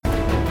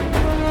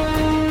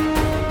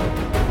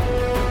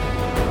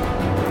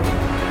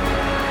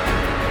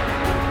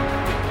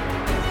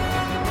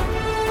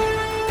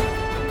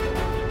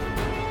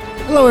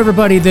Hello,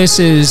 everybody. This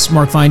is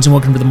Mark Vines, and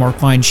welcome to the Mark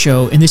Vines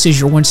Show. And this is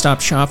your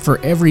one-stop shop for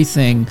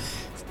everything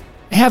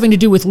having to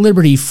do with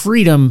liberty,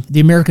 freedom,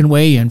 the American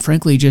way, and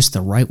frankly, just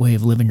the right way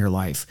of living your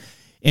life.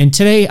 And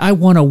today, I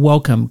want to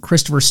welcome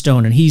Christopher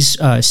Stone, and he's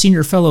a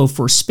senior fellow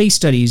for space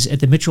studies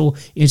at the Mitchell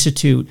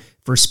Institute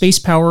for Space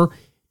Power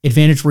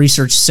Advantage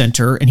Research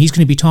Center, and he's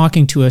going to be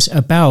talking to us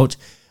about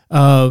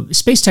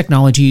space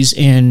technologies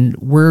and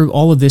where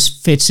all of this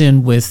fits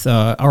in with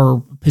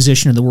our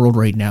position in the world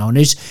right now. And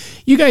as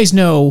you guys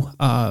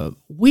know,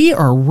 we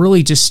are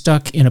really just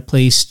stuck in a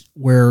place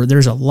where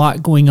there's a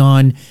lot going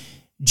on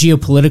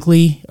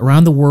geopolitically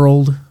around the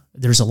world.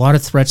 There's a lot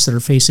of threats that are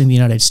facing the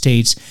United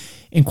States.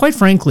 And quite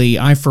frankly,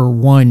 I, for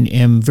one,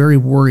 am very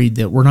worried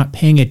that we're not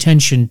paying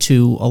attention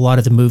to a lot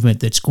of the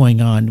movement that's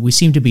going on. We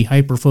seem to be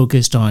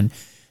hyper-focused on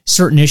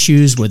certain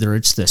issues, whether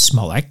it's the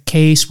Smollett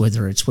case,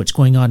 whether it's what's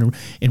going on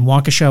in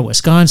Waukesha,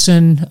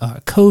 Wisconsin,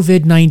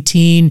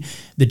 COVID-19,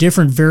 the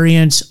different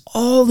variants,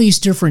 all these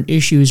different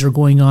issues are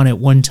going on at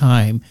one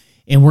time.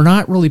 And we're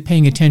not really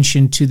paying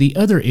attention to the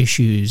other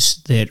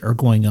issues that are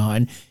going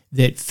on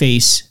that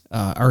face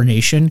our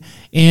nation.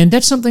 And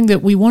that's something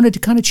that we wanted to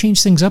kind of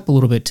change things up a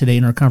little bit today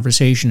in our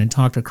conversation and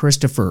talk to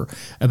Christopher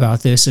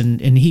about this.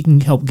 And he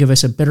can help give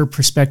us a better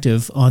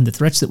perspective on the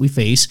threats that we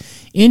face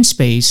in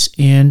space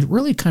and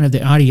really kind of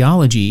the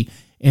ideology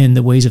and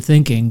the ways of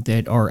thinking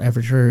that our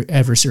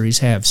adversaries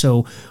have.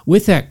 So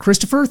with that,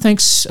 Christopher,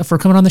 thanks for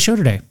coming on the show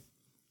today.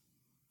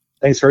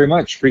 Thanks very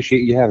much.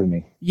 Appreciate you having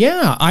me.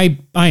 Yeah, I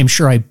am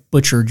sure I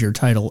butchered your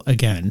title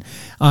again.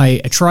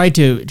 I tried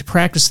to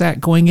practice that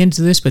going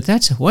into this, but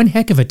that's one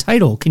heck of a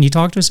title. Can you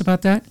talk to us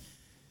about that?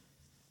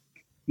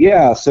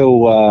 Yeah,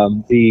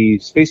 so the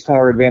Space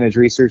Power Advantage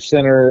Research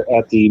Center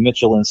at the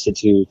Mitchell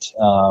Institute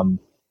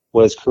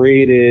was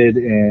created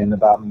in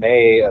about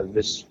May of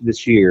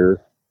this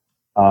year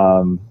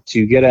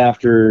to get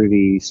after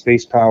the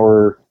space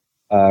power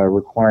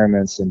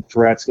requirements and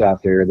threats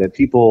out there that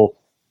people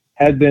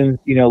had been,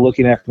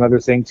 looking at from other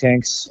think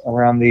tanks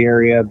around the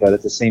area, but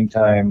at the same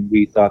time,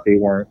 we thought they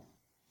weren't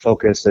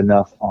focused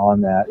enough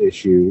on that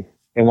issue.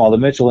 And while the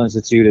Mitchell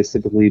Institute has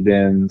typically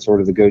been sort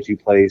of the go-to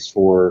place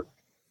for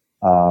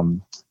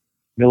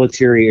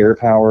military air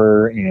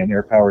power and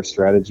air power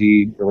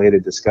strategy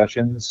related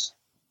discussions,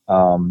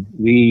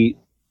 we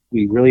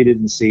really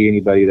didn't see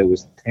anybody that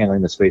was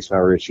handling the space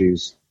power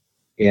issues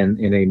in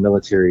a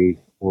military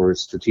or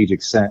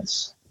strategic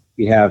sense.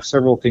 We have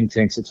several think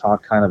tanks that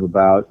talk kind of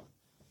about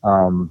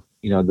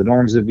the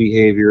norms of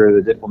behavior,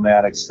 the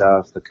diplomatic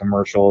stuff, the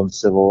commercial and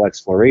civil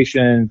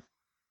exploration,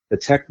 the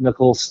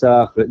technical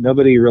stuff, but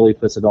nobody really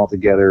puts it all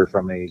together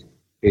from a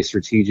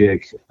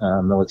strategic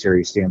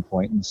military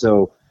standpoint. And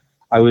so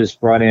I was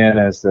brought in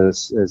as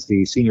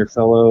the senior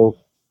fellow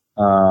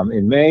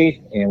in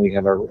May, and we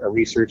have a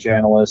research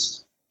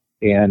analyst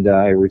and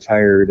a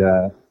retired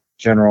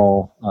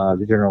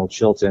General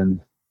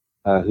Chilton,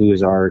 who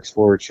is our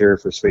Explorer Chair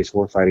for Space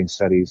Warfighting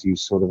Studies.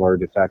 He's sort of our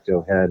de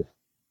facto head.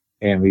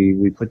 And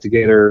we put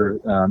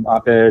together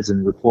op-eds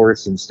and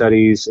reports and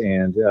studies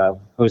and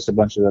host a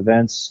bunch of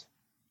events,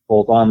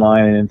 both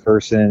online and in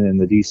person in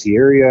the DC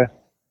area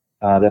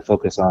that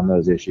focus on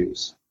those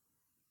issues.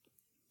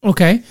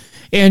 Okay.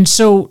 And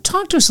so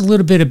talk to us a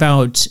little bit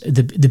about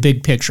the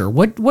big picture.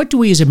 What do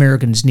we as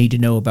Americans need to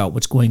know about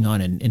what's going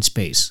on in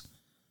space?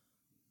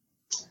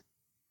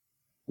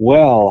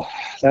 Well,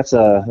 that's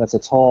a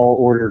tall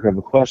order of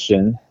a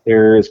question.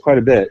 There is quite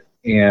a bit.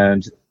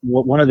 And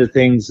one of the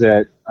things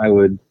that I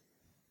would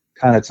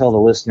kind of tell the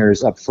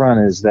listeners up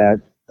front is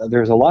that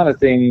there's a lot of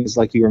things,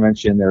 like you were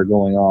mentioning, that are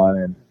going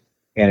on,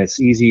 and it's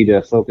easy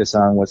to focus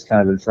on what's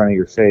kind of in front of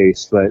your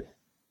face. But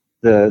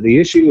the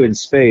issue in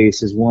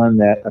space is one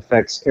that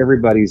affects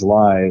everybody's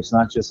lives,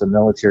 not just a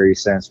military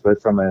sense, but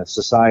from a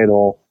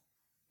societal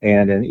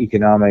and an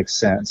economic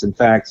sense. In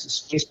fact,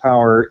 space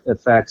power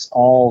affects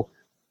all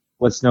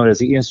what's known as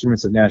the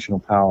instruments of national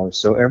power.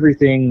 So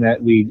everything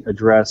that we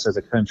address as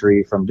a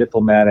country, from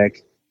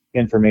diplomatic,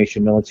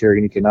 information, military,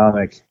 and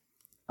economic,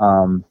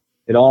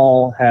 it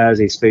all has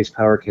a space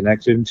power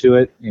connection to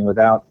it, and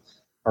without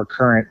our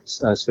current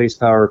space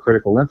power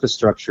critical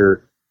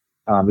infrastructure,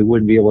 we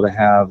wouldn't be able to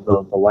have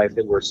the life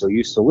that we're so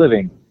used to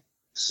living.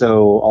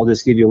 So I'll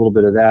just give you a little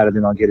bit of that, and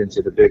then I'll get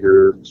into the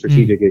bigger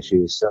strategic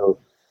issues.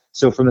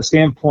 So from the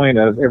standpoint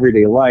of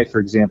everyday life, for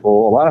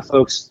example, a lot of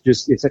folks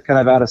it's kind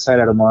of out of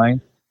sight, out of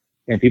mind,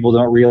 and people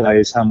don't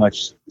realize how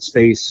much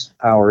space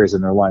power is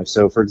in their life.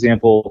 So, for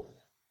example,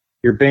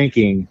 your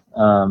banking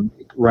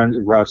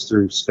routes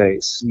through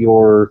space.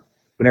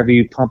 Whenever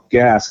you pump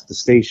gas at the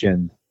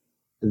station,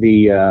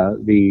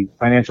 the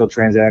financial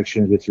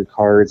transactions with your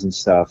cards and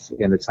stuff,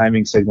 and the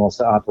timing signals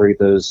to operate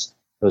those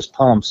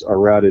pumps are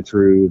routed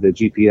through the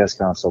GPS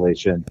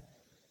constellation.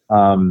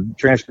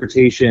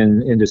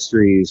 Transportation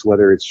industries,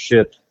 whether it's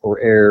ship or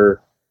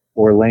air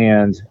or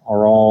land,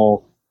 are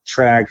all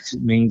tracked,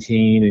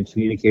 maintained, and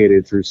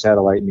communicated through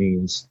satellite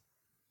means.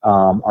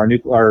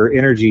 Our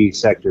energy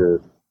sector,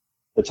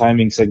 the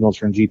timing signals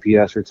from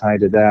GPS are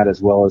tied to that,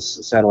 as well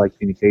as satellite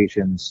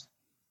communications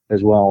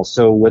as well.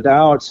 So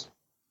without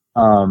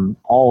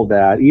all of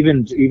that,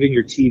 even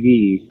your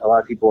TV. A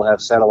lot of people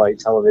have satellite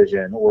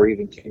television or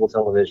even cable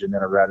television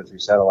that are routed through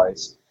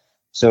satellites.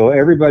 So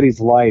everybody's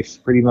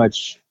life, pretty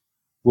much,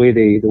 the way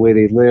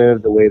they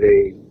live, the way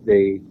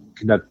they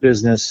conduct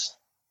business,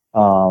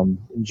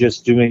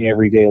 just doing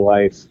everyday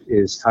life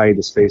is tied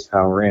to space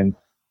power, and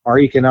our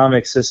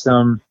economic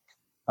system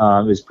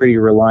is pretty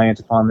reliant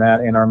upon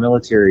that, and our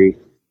military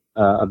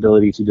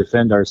ability to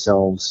defend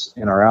ourselves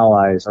and our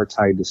allies are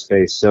tied to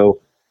space.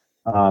 So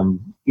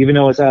even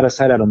though it's out of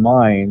sight, out of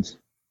mind,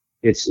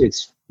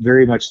 it's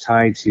very much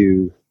tied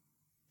to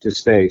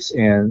space,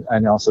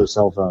 and also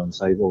cell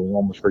phones. I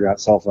almost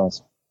forgot cell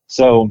phones.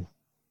 So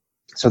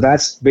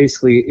that's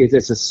basically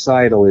it's a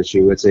societal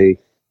issue. It's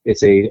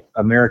a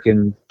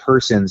American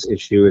person's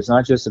issue. It's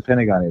not just a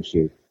Pentagon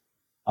issue.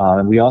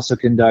 And we also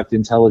conduct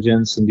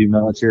intelligence and do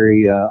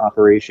military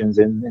operations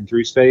in and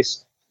through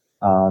space.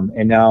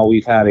 And now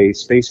we've had a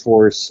Space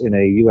Force and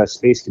a U.S.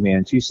 Space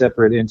Command, two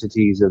separate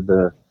entities of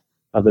the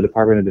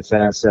Department of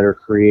Defense that are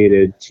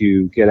created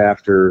to get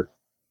after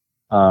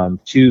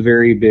two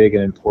very big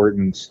and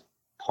important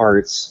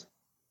parts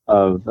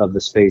of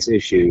the space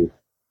issue,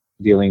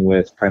 dealing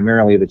with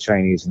primarily the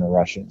Chinese and the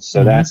Russians.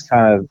 So that's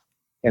kind of,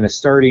 in a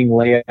starting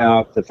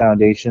layout, the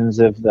foundations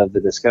of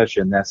the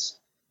discussion. That's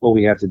what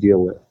we have to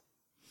deal with.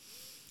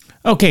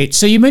 Okay,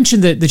 so you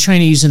mentioned the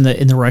Chinese and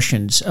the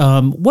Russians.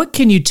 What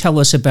can you tell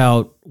us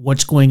about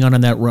what's going on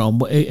in that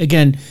realm?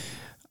 Again,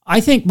 I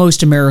think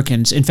most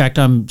Americans, in fact,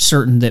 I'm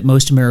certain that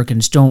most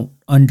Americans don't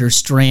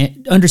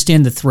understand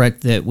the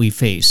threat that we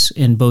face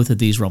in both of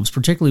these realms,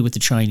 particularly with the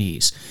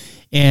Chinese.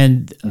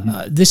 And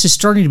this is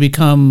starting to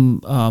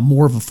become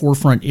more of a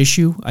forefront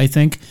issue, I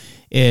think,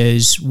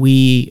 as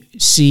we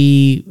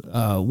see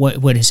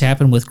what has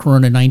happened with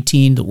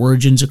Corona-19, the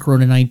origins of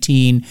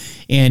Corona-19,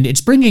 and it's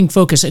bringing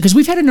focus, because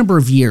we've had a number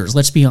of years,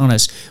 let's be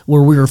honest,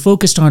 where we were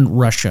focused on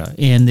Russia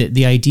and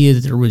the idea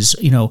that there was,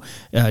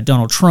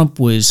 Donald Trump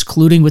was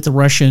colluding with the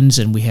Russians,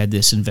 and we had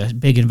this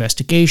big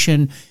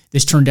investigation.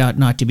 This turned out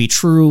not to be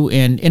true,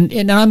 and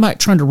I'm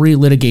not trying to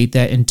relitigate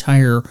that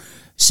entire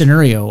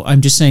scenario.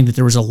 I'm just saying that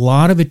there was a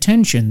lot of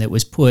attention that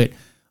was put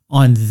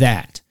on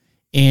that,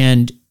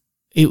 and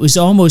it was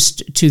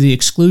almost to the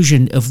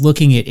exclusion of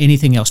looking at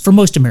anything else for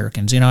most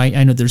Americans.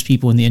 I know there's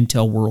people in the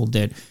intel world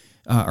that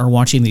are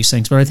watching these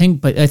things, but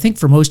I think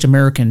for most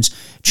Americans,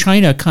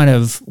 China kind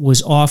of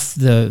was off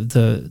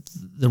the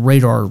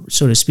radar,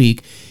 so to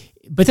speak.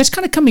 But that's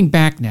kind of coming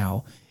back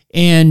now.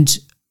 And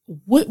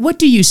what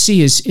do you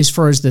see as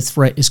far as the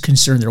threat is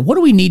concerned there? What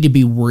do we need to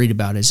be worried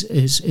about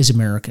as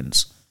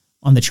Americans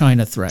on the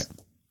China threat?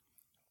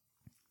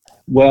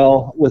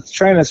 Well, with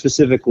China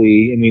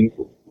specifically, I mean,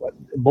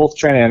 both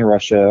China and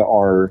Russia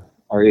are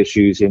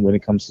issues when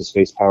it comes to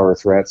space power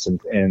threats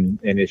and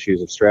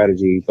issues of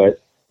strategy.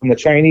 But from the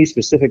Chinese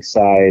specific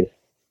side,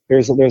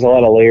 there's a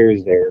lot of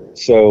layers there.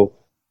 So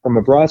from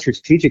a broad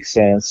strategic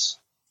sense,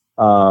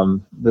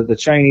 the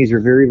Chinese are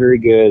very, very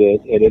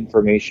good at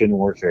information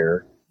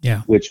warfare,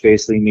 which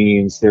basically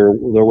means their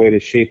way to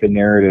shape a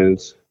narrative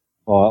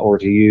or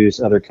to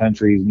use other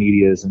countries'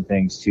 medias and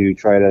things to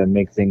try to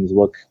make things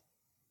look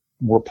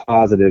more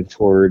positive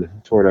toward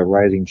a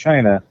rising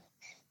China,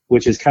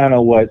 which is kind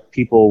of what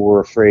people were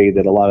afraid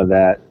that a lot of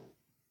that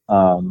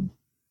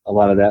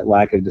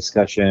lack of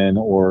discussion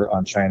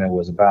on China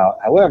was about.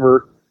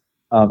 However,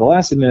 the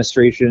last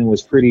administration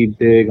was pretty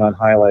big on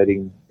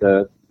highlighting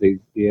the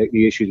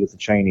issues with the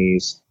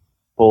Chinese,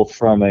 both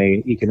from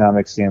an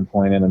economic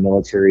standpoint and a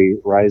military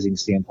rising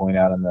standpoint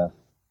out in the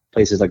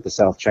places like the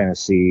South China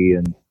Sea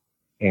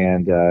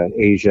and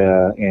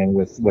Asia, and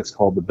with what's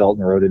called the Belt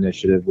and Road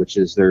Initiative, which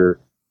is their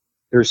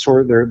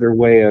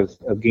way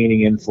of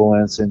gaining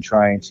influence and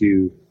trying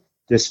to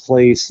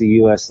displace the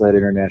U.S.-led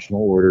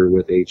international order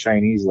with a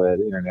Chinese-led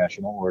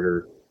international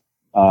order,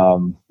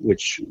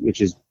 which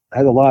has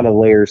a lot of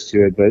layers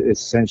to it, but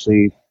it's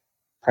essentially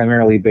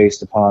primarily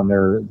based upon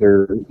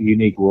their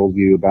unique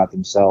worldview about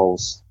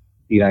themselves,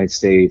 the United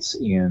States,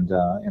 and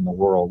the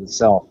world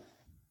itself.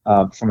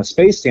 From a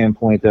space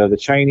standpoint, though, the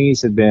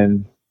Chinese have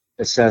been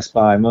assessed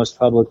by most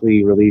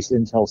publicly released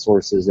intel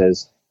sources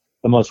as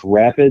the most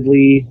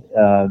rapidly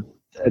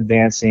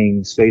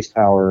advancing space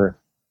power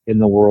in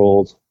the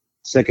world,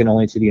 second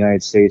only to the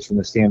United States from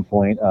the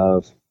standpoint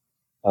of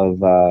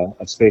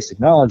space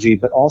technology,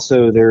 but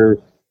also they're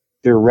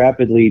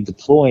rapidly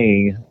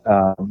deploying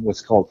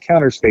what's called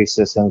counter space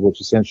systems,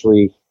 which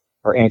essentially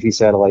are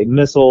anti-satellite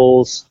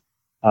missiles,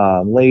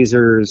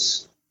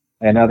 lasers,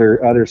 and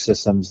other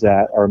systems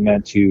that are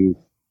meant to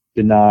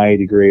deny,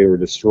 degrade, or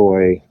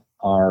destroy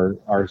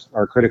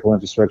our critical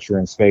infrastructure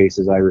in space,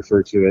 as I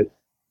refer to it,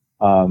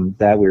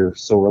 that we're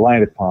so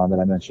reliant upon that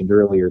I mentioned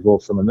earlier,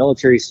 both from a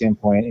military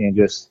standpoint and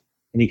just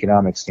an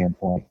economic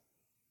standpoint.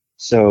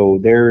 So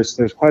there's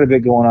quite a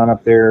bit going on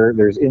up there.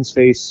 There's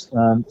in-space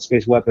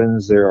space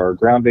weapons, there are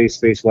ground-based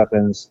space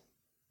weapons,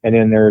 and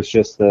then there's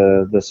just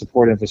the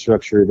support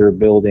infrastructure they're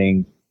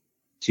building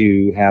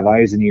to have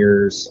eyes and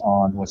ears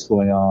on what's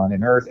going on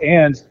in Earth,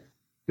 and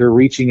they're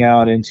reaching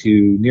out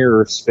into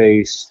near-Earth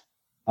space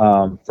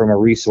from a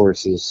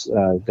resources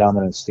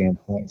dominant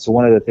standpoint. So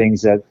one of the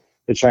things that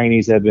the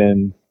Chinese have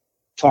been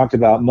talked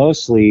about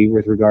mostly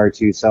with regard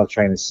to South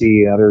China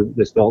Sea and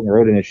this Belt and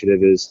Road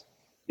Initiative is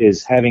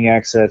having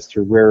access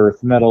to rare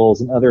earth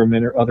metals and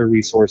other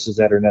resources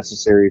that are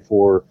necessary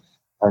for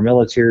our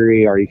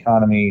military, our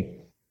economy,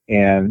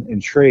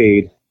 and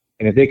trade.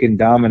 And if they can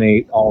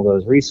dominate all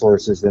those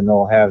resources, then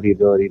they'll have the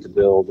ability to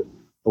build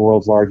the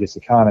world's largest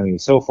economy.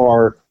 So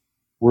far,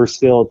 we're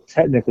still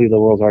technically the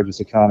world's largest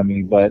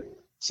economy, but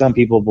some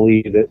people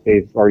believe that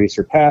they've already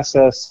surpassed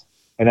us,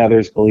 and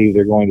others believe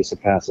they're going to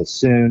surpass us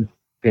soon,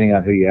 depending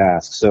on who you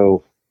ask.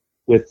 So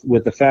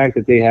with the fact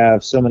that they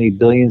have so many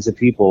billions of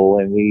people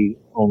and we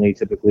only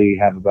typically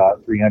have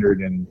about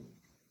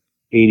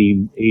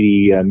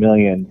 380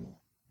 million,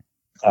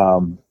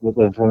 from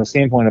the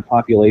standpoint of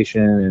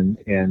population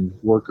and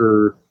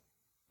worker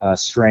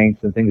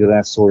strength and things of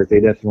that sort, they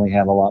definitely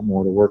have a lot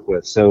more to work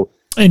with. So,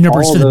 and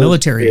numbers for the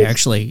military,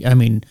 actually. I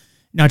mean,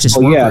 not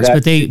just workers,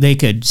 but they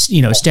could,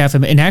 staff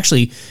them. And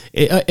actually,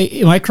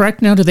 am I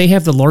correct now? Do they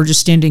have the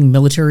largest standing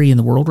military in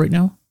the world right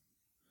now?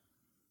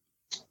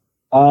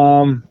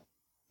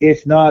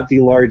 If not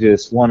the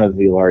largest, one of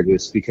the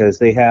largest, because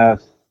they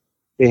have,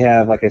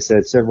 like I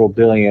said, several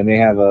billion. They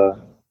have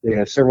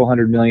several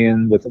hundred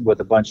million with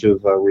a bunch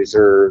of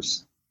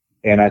reserves,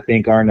 and I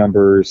think our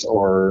numbers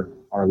are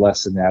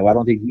less than that. I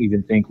don't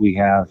even think we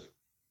have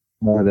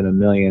more than 1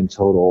 million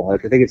total. I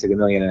think it's like 1.5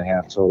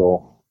 million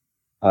total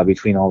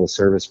between all the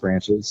service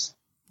branches.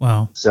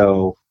 Wow.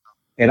 So,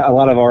 and a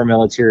lot of our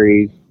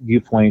military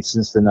viewpoints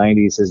since the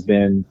 90s has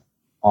been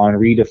on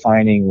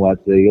redefining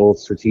what the old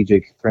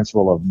strategic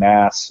principle of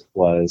mass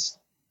was.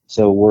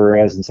 So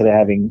whereas instead of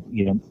having,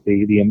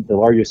 the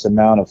largest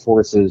amount of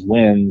forces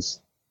wins,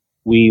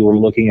 we were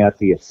looking at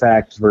the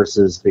effect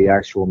versus the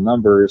actual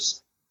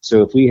numbers.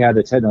 So if we had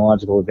the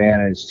technological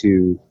advantage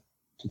to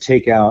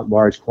take out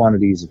large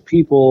quantities of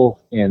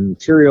people and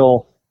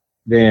material,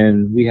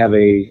 then we have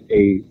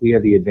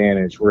the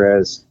advantage.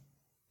 Whereas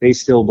they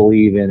still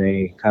believe in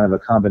a kind of a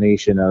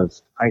combination of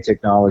high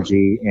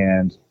technology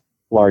and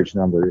large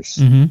numbers.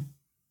 Mm-hmm.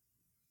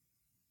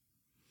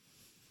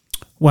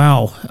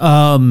 Wow.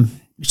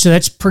 So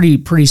that's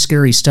pretty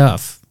scary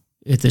stuff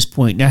at this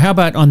point. Now, how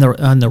about on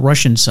the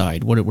Russian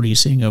side? What are you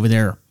seeing over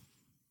there?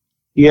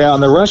 Yeah,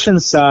 on the Russian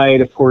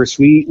side, of course,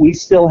 we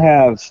still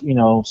have,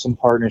 some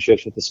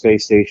partnerships with the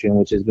space station,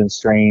 which has been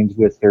strained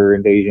with their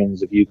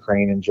invasions of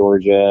Ukraine and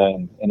Georgia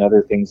and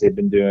other things they've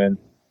been doing.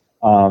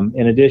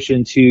 In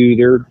addition to,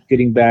 they're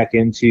getting back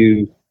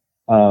into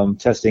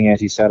testing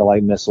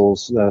anti-satellite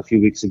missiles. A few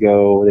weeks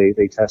ago,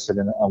 they tested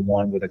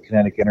one with a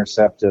kinetic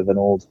intercept of an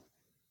old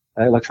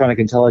electronic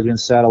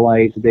intelligence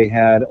satellite that they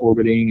had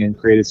orbiting and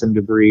created some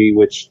debris,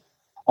 which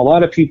a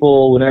lot of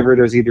people, whenever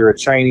there's either a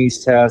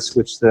Chinese test,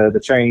 which the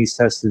Chinese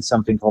tested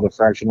something called a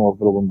fractional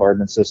orbital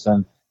bombardment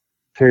system,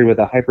 paired with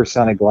a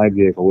hypersonic glide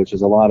vehicle, which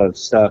is a lot of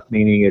stuff,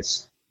 meaning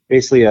it's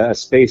basically a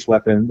space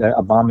weapon,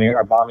 a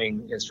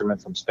bombing instrument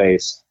from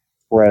space,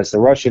 whereas the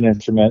Russian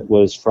instrument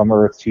was from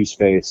Earth to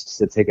space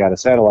to take out a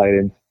satellite.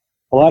 And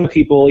a lot of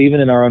people, even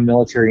in our own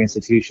military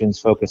institutions,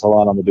 focus a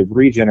lot on the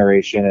debris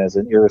generation as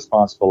an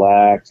irresponsible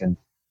act and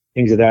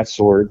things of that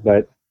sort.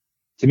 But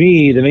to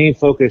me, the main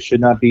focus should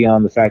not be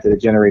on the fact that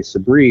it generates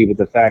debris, but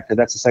the fact that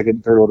that's a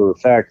second, third order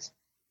effect.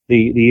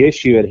 The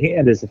issue at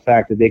hand is the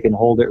fact that they can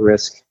hold at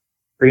risk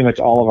pretty much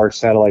all of our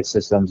satellite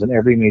systems in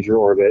every major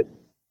orbit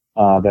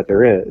that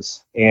there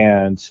is.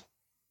 And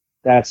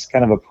that's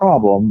kind of a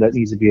problem that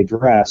needs to be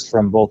addressed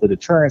from both a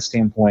deterrence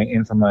standpoint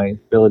and from my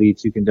ability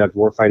to conduct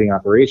warfighting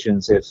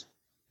operations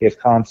if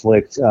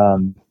conflict,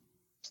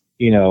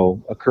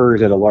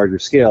 occurs at a larger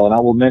scale. And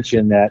I will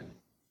mention that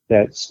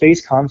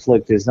space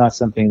conflict is not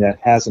something that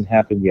hasn't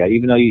happened yet,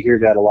 even though you hear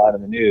that a lot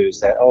in the news,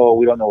 that,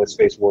 we don't know what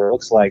space war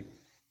looks like.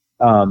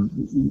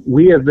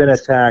 We have been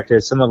attacked,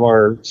 as some of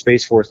our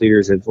Space Force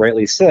leaders have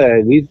rightly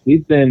said.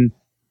 We've been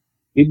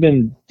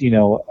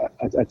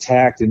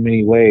attacked in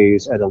many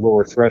ways at a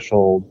lower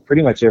threshold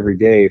pretty much every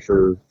day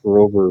for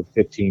over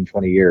 15,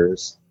 20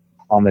 years.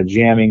 On the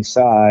jamming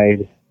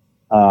side,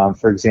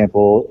 for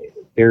example,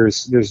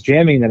 there's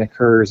jamming that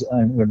occurs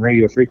on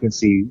radio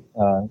frequency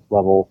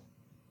level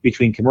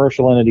between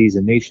commercial entities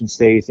and nation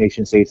states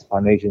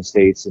upon nation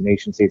states, and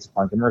nation states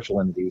upon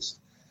commercial entities.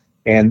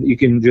 And you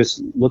can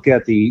just look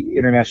at the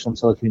International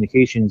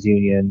Telecommunications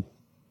Union,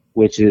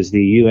 which is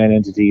the UN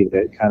entity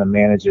that kind of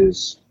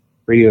manages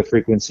radio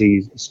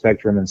frequency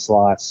spectrum and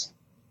slots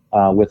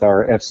with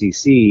our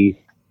FCC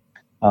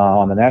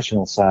on the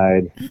national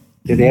side.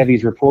 They have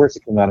these reports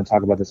that come out and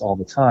talk about this all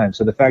the time.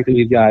 So the fact that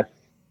we've got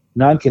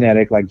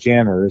non-kinetic, like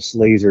jammers,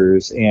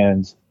 lasers,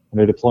 and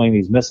they're deploying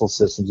these missile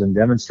systems and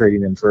demonstrating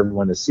them for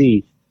everyone to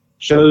see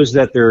shows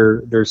that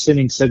they're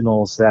sending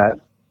signals that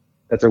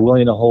they're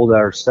willing to hold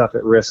our stuff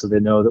at risk, so they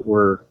know that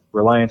we're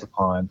reliant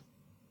upon,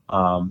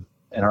 and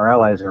our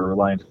allies are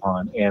reliant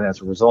upon. And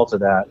as a result of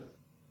that,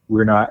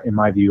 we're not, in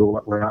my view,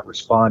 we're not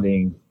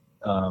responding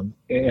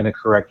in a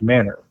correct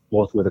manner,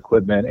 both with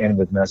equipment and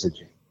with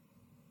messaging.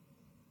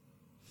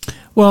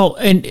 Well,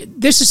 and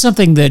this is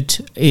something that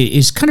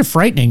is kind of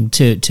frightening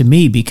to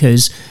me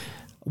because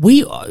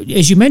we,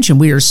 as you mentioned,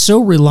 we are so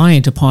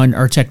reliant upon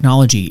our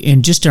technology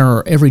in just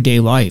our everyday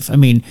life. I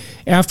mean,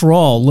 after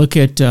all, look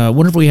at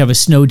whenever we have a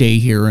snow day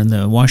here in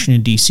the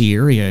Washington, D.C.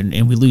 area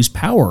and we lose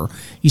power,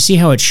 you see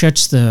how it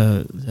shuts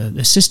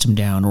the system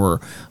down.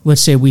 Or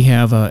let's say we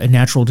have a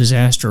natural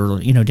disaster,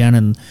 down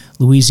in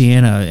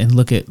Louisiana, and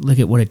look at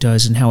what it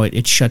does and how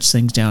it shuts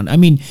things down. I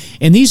mean,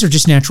 and these are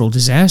just natural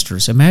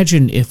disasters.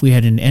 Imagine if we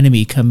had an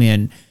enemy come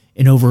in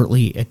and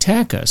overtly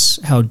attack us,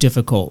 how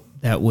difficult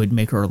that would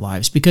make our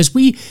lives, because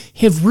we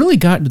have really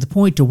gotten to the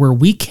point to where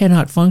we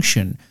cannot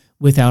function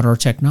without our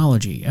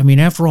technology. I mean,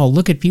 after all,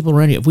 look at people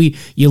around you.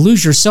 If you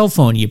lose your cell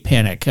phone, you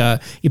panic.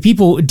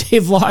 People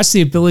have lost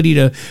the ability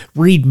to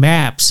read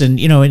maps, and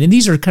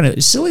these are kind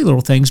of silly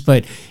little things.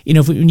 But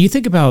when you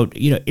think about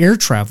air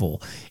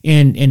travel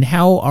and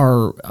how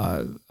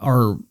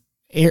our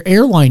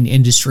airline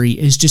industry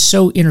is just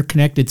so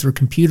interconnected through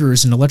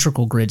computers and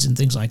electrical grids and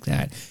things like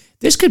that,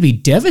 this could be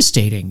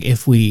devastating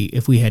if we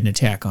had an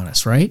attack on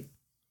us, right?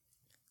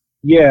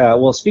 Yeah,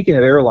 well, speaking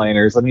of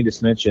airliners, let me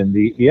just mention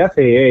the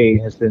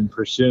FAA has been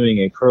pursuing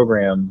a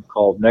program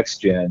called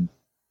NextGen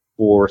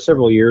for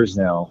several years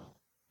now.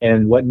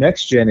 And what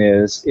NextGen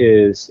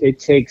is it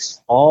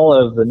takes all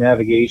of the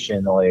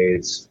navigation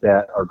aids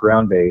that are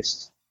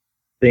ground-based,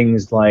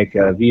 things like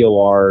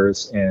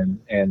VORs and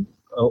an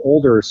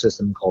older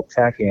system called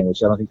TACAN,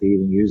 which I don't think they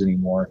even use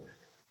anymore,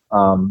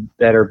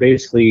 that are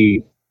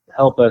basically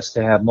help us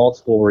to have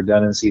multiple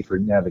redundancy for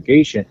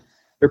navigation.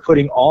 They're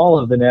putting all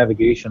of the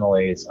navigational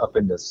aids up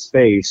into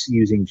space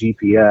using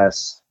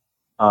GPS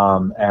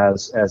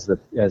as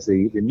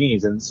the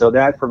means, and so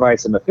that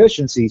provides some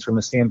efficiencies from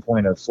a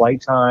standpoint of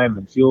flight time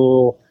and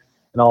fuel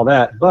and all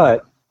that.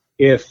 But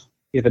if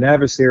an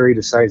adversary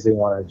decides they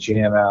want to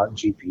jam out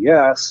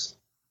GPS,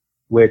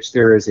 which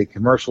there is a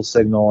commercial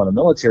signal and a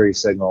military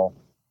signal,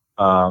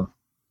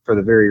 for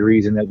the very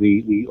reason that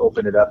we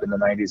opened it up in the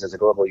 90s as a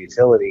global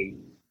utility,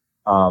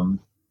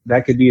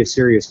 that could be a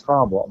serious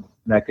problem.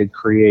 That could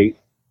create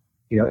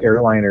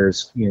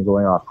airliners,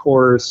 going off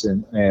course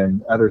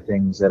and other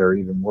things that are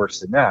even worse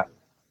than that.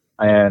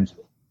 And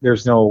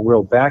there's no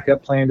real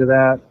backup plan to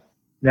that.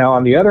 Now,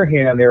 on the other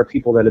hand, there are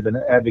people that have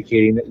been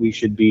advocating that we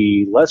should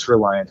be less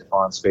reliant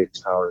upon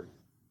space-powered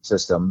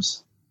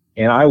systems.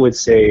 And I would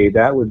say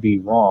that would be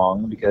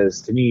wrong,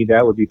 because to me,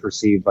 that would be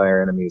perceived by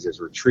our enemies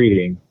as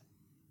retreating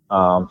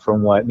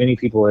from what many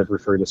people have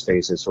referred to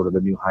space as sort of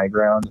the new high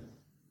ground.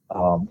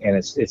 And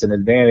it's an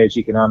advantage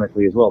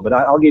economically as well. But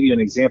I'll give you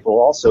an example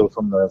also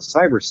from the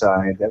cyber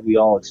side that we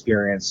all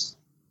experienced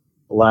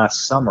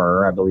last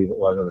summer, I believe it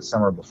was, or the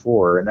summer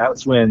before. And that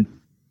was when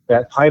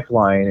that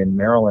pipeline in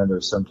Maryland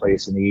or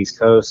someplace in the East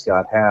Coast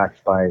got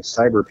hacked by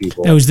cyber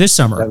people. It was this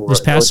summer,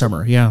 this past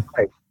summer, yeah.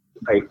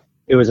 Right.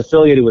 It was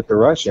affiliated with the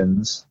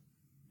Russians,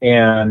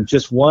 and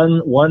just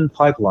one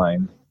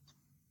pipeline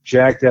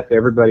jacked up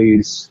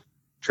everybody's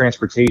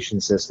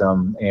transportation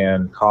system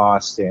and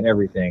cost and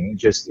everything.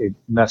 It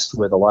messed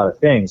with a lot of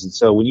things. And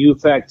so when you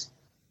affect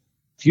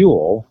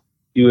fuel,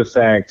 you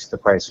affect the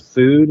price of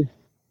food,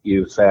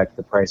 you affect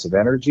the price of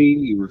energy,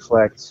 you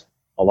reflect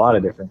a lot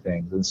of different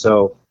things. And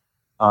so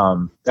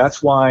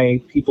that's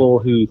why people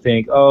who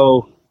think,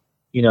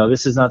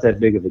 this is not that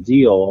big of a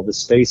deal, the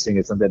space thing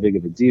is not that big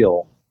of a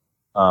deal,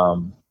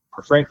 are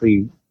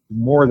frankly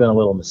more than a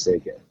little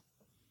mistaken.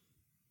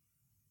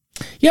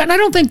 Yeah, and I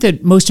don't think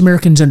that most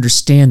Americans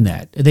understand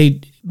that.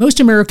 Most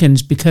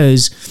Americans,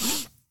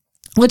 because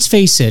let's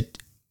face it,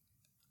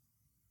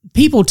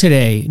 people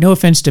today, no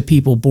offense to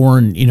people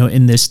born,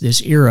 in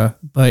this era,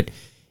 but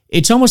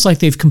it's almost like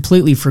they've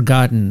completely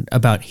forgotten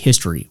about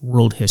history,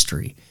 world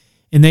history.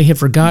 And they have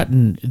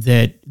forgotten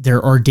that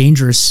there are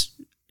dangerous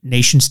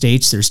nation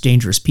states, there's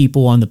dangerous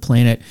people on the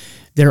planet.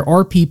 There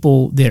are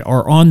people that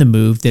are on the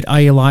move that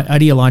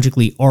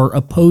ideologically are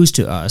opposed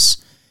to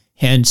us,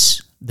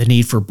 hence the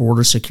need for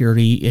border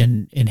security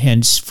and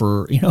hence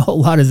for a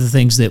lot of the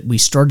things that we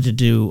started to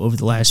do over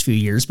the last few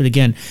years. But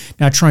again,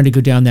 not trying to go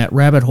down that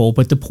rabbit hole.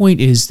 But the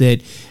point is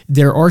that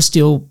there are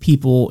still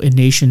people and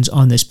nations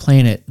on this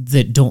planet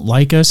that don't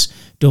like us,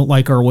 don't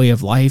like our way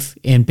of life,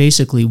 and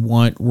basically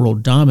want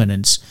world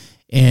dominance.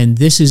 And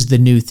this is the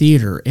new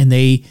theater. And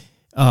they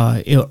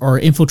are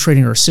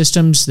infiltrating our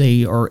systems.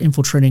 They are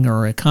infiltrating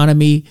our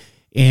economy.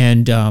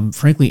 And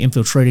frankly,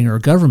 infiltrating our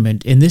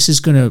government. And this is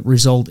going to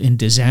result in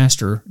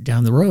disaster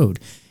down the road.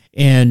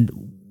 And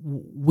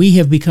we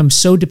have become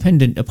so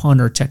dependent upon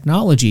our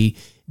technology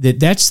that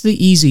that's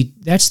the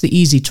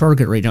easy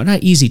target right now.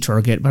 Not easy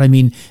target, but I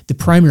mean the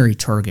primary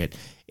target.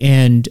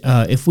 And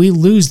if we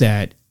lose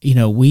that,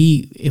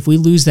 if we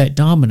lose that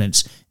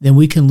dominance, then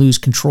we can lose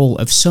control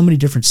of so many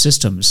different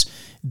systems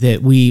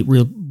that we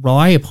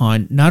rely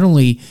upon, not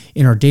only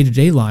in our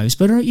day-to-day lives,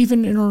 but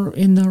even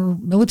in our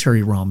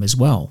military realm as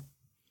well.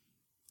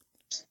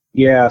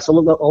 Yeah,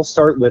 so I'll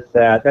start with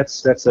that.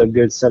 That's a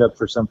good setup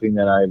for something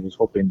that I was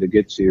hoping to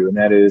get to, and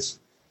that is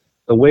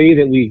the way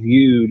that we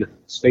viewed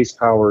space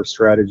power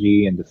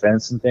strategy and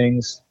defense and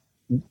things.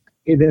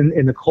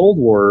 In the Cold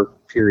War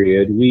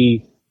period,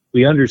 we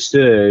we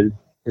understood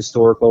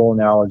historical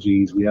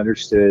analogies. We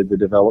understood the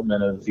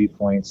development of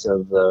viewpoints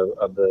of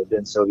the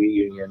then Soviet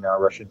Union, now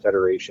Russian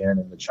Federation,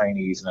 and the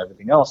Chinese and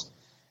everything else.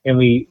 And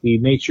we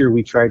made sure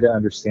we tried to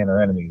understand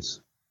our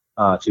enemies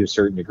to a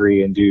certain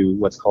degree and do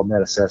what's called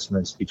net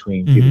assessments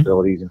between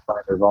capabilities and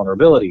find their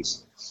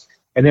vulnerabilities.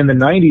 And then the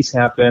 90s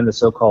happened, the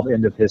so-called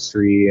end of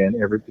history, and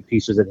the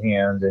peace was at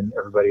hand, and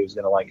everybody was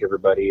going to like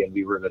everybody, and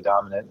we were the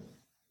dominant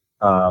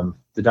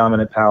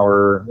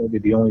power, maybe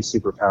the only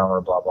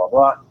superpower, blah, blah,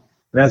 blah.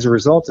 And as a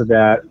result of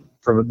that,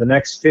 from the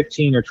next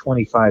 15 or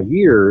 25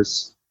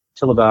 years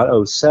till about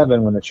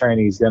 2007, when the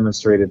Chinese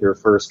demonstrated their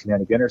first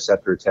kinetic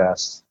interceptor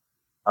test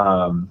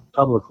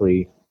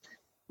publicly,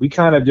 we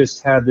kind of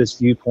just had this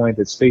viewpoint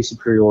that space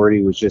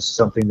superiority was just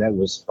something that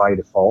was by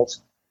default,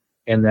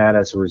 and that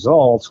as a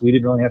result, we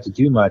didn't really have to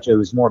do much. It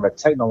was more of a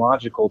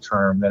technological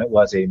term than it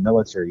was a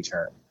military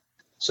term.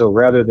 So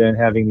rather than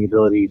having the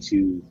ability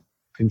to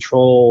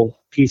control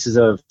pieces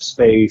of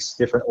space,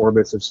 different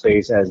orbits of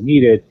space as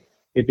needed,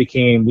 it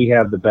became, we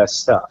have the best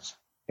stuff.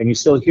 And you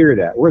still hear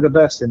that. We're the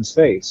best in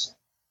space.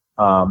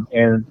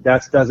 And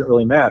that doesn't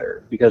really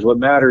matter, because what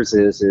matters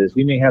is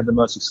we may have the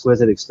most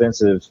exquisite,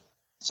 expensive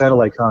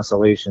satellite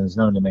constellations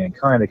known to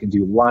mankind that can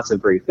do lots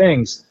of great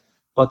things,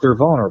 but they're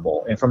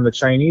vulnerable. And from the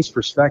Chinese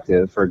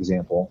perspective, for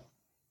example,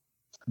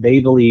 they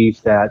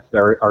believe that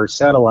our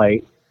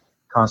satellite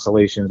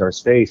constellations, our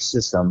space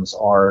systems,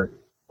 are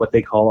what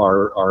they call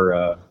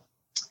our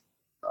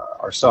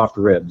soft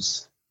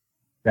ribs.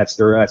 That's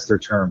their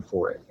term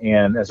for it.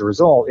 And as a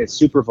result, it's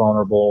super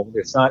vulnerable.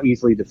 It's not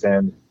easily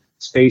defended.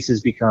 Space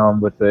has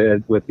become, with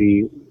the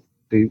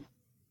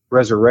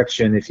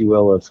resurrection, if you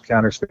will, of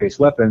counter space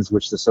weapons,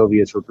 which the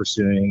Soviets were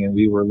pursuing and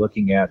we were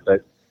looking at,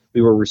 but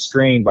we were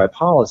restrained by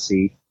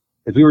policy.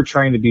 If we were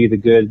trying to be the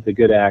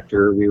good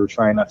actor, we were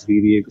trying not to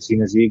be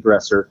seen as the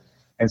aggressor.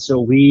 And so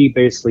we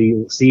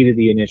basically ceded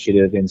the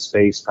initiative in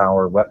space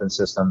power weapon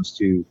systems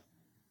to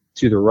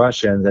the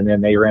Russians, and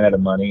then they ran out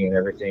of money and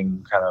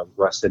everything kind of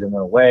rusted and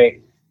went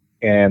away,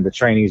 and the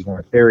Chinese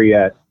weren't there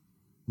yet.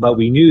 But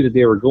we knew that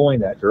they were going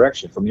that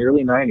direction. From the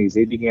early 90s,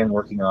 they began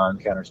working on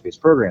counter space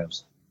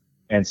programs.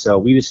 And so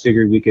we just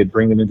figured we could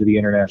bring them into the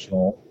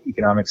international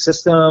economic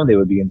system, they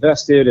would be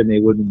invested, and they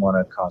wouldn't want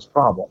to cause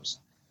problems.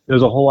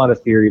 There's a whole lot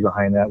of theory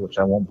behind that, which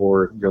I won't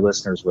bore your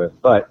listeners with.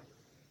 But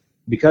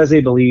because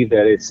they believe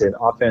that it's an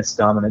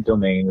offense-dominant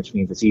domain, which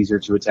means it's easier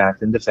to attack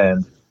than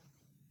defend,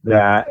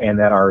 and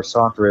that our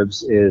soft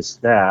ribs is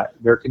that,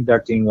 they're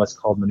conducting what's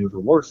called maneuver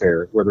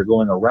warfare, where they're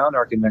going around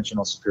our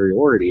conventional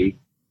superiority,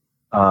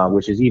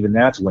 which is even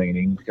that's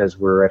waning because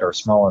we're at our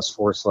smallest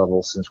force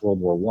level since World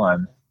War I,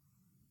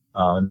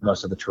 and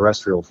most of the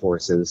terrestrial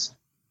forces,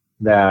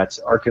 that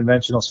our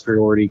conventional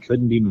superiority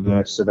couldn't be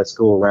matched, so let's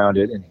go around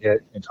it and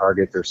hit and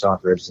target their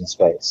soft ribs in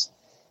space.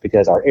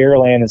 Because our air,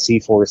 land, and sea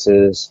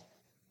forces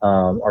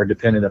are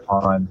dependent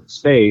upon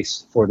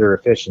space for their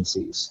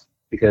efficiencies,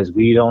 because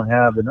we don't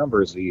have the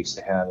numbers we used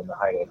to have in the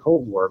height of the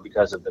Cold War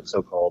because of the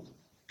so-called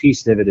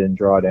peace dividend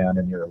drawdown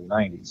in the early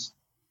 90s.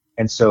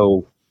 And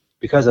so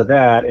because of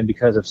that, and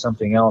because of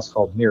something else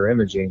called mirror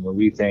imaging, where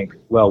we think,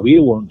 well, we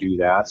won't do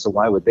that, so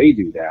why would they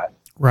do that?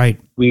 Right.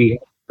 We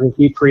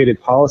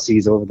created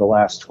policies over the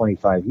last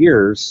 25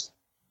 years,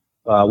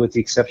 with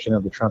the exception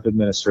of the Trump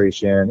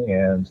administration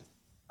and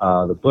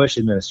the Bush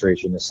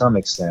administration to some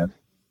extent,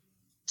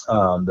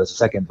 the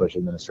second Bush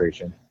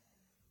administration,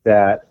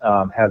 that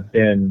have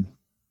been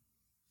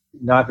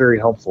not very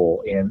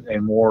helpful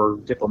and more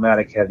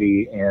diplomatic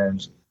heavy,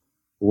 and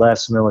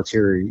less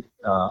military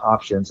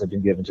options have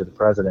been given to the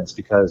presidents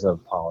because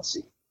of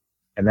policy.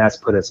 And that's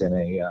put us in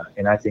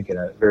I think in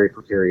a very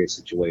precarious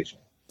situation.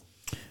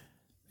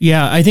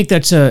 Yeah, I think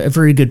that's a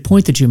very good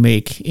point that you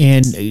make.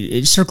 And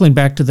circling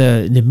back to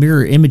the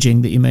mirror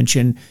imaging that you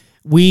mentioned,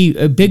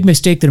 a big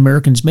mistake that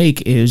Americans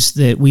make is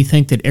that we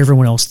think that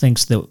everyone else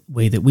thinks the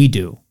way that we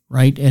do,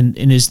 right? And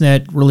isn't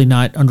that really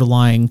not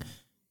underlying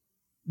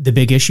the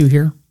big issue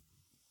here?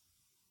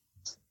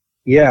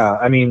 Yeah,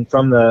 I mean,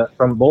 from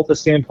both the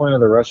standpoint of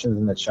the Russians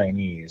and the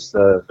Chinese,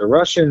 the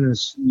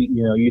Russians,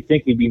 you'd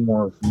think we'd be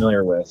more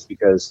familiar with,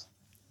 because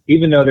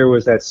even though there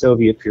was that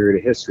Soviet period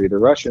of history, the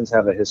Russians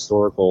have a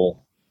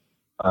historical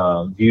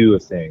view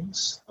of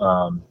things,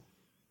 and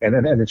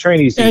the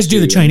Chinese do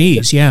the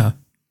Chinese, yeah.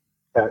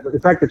 In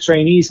fact, the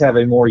Chinese have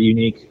a more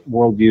unique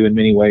worldview in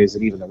many ways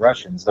than even the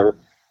Russians.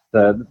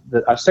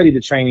 I've studied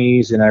the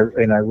Chinese, and I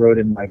wrote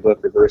in my book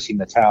Reversing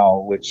the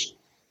Tao, which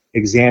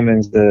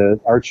examines the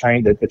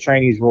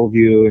Chinese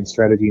worldview and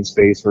strategy in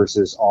space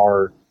versus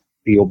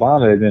the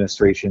Obama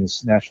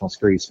administration's national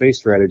security space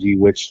strategy,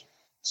 which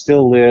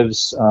still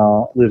lives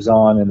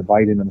on in the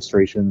Biden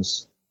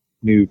administration's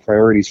new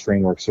priorities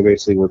framework. So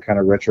basically, we're kind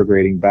of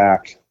retrograding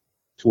back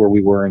to where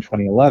we were in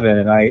 2011.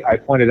 And I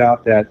pointed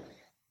out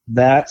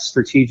that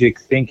strategic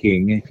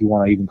thinking, if you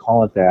want to even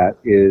call it that,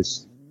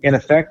 is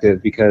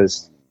ineffective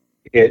because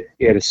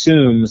it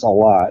assumes a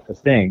lot of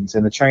things.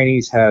 And the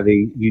Chinese have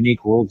a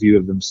unique worldview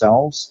of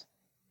themselves.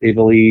 They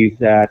believe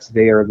that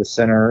they are the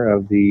center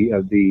of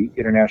the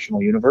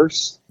international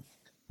universe,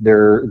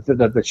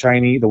 The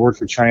Chinese, the word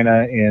for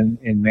China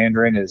in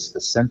Mandarin is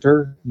the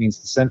center, means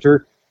the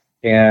center.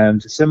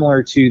 And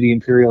similar to the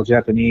Imperial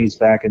Japanese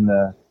back in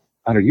the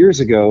 100 years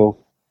ago,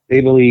 they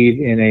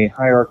believe in a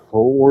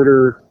hierarchical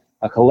order,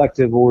 a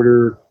collective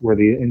order where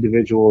the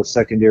individual is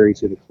secondary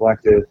to the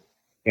collective,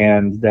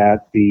 and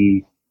that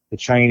the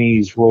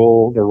Chinese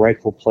role, their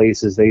rightful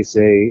place, as they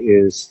say,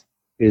 is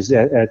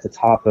at the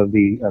top of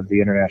the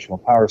international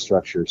power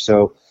structure.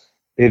 So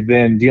they've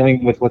been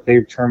dealing with what they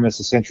term as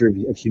a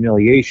century of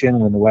humiliation,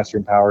 when the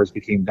Western powers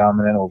became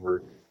dominant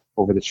over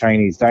the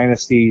Chinese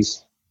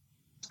dynasties.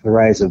 The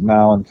rise of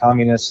Mao and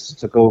communists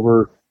took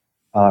over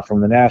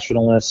from the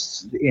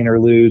nationalists, the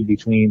interlude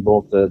between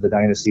both the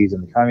dynasties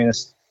and the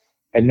communists.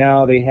 And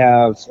now they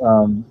have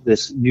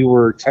this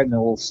newer,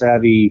 technical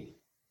savvy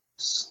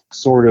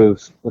sort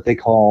of what they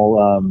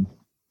call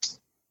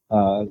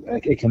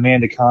a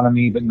command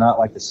economy, but not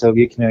like the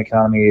Soviet command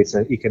economy. It's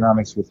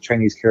economics with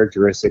Chinese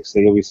characteristics.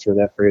 They always throw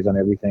that phrase on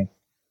everything.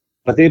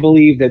 But they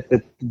believe that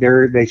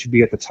they should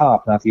be at the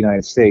top, not the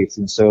United States.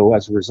 And so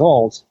as a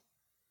result,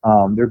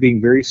 they're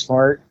being very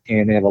smart,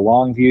 and they have a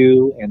long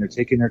view, and they're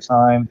taking their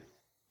time,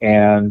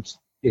 and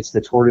it's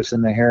the tortoise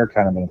and the hare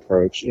kind of an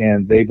approach.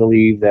 And they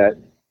believe that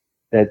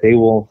they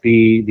will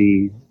be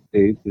the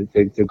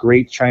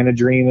great China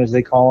dream, as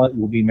they call it,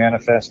 will be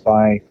manifest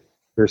by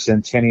their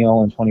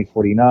centennial in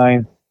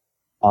 2049,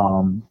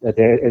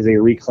 as they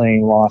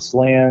reclaim lost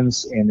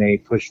lands and they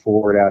push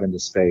forward out into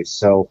space.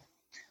 So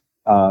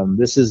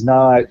this is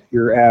not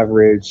your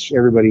average,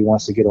 everybody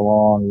wants to get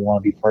along, we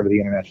want to be part of the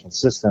international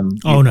system.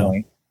 Oh,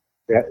 no.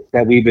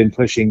 That we've been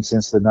pushing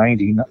since the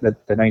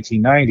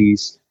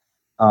 1990s.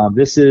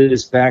 This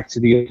is back to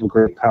the old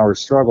great power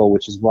struggle,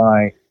 which is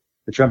why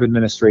the Trump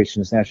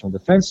administration's national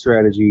defense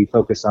strategy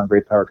focused on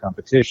great power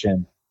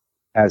competition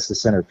as the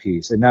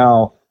centerpiece. And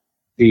now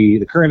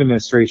the current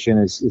administration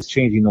is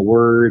changing the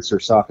words or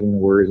softening the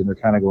words, and they're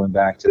kind of going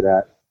back to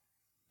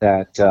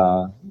that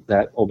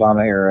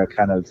Obama era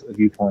kind of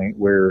viewpoint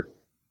where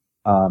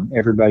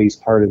everybody's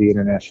part of the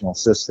international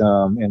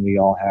system, and we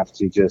all have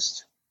to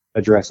just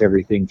address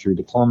everything through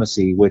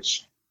diplomacy,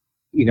 which,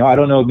 I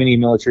don't know many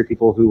military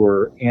people who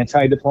are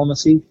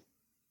anti-diplomacy,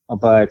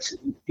 but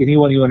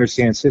anyone who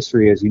understands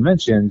history, as you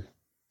mentioned,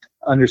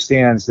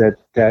 understands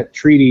that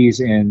treaties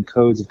and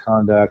codes of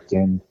conduct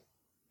and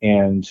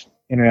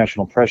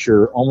international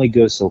pressure only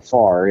goes so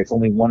far. It's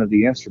only one of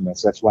the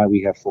instruments. That's why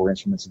we have 4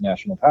 instruments of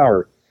national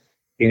power.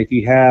 And if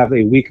you have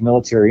a weak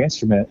military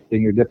instrument,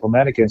 then your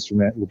diplomatic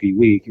instrument will be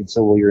weak, and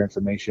so will your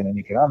information and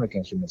economic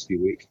instruments be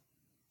weak.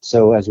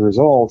 So as a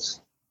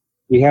result,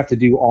 we have to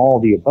do all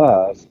the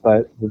above,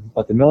 but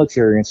the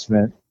military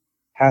instrument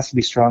has to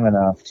be strong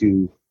enough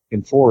to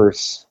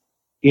enforce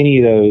any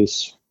of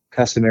those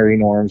customary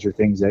norms or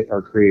things that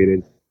are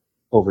created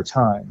over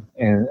time.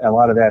 And a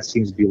lot of that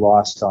seems to be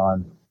lost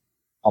on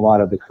a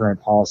lot of the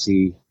current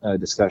policy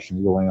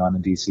discussions going on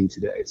in D.C.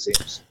 today, it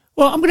seems.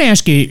 Well, I'm going to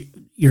ask you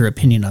your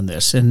opinion on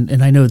this,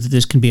 and I know that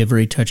this can be a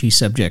very touchy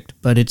subject,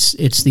 but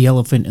it's the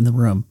elephant in the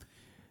room.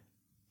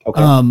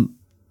 Okay.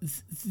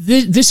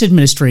 This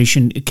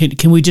administration,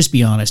 can we just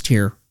be honest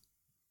here?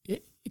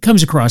 It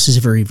comes across as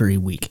very, very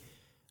weak.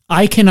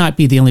 I cannot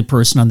be the only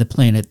person on the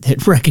planet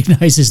that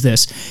recognizes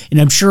this,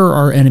 and I'm sure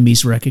our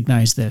enemies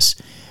recognize this.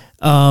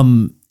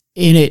 Looking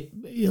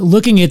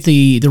at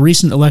the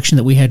recent election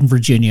that we had in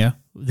Virginia,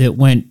 that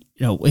went,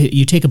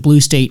 you take a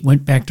blue state,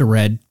 went back to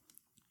red,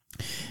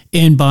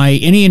 and by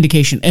any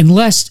indication,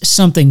 unless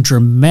something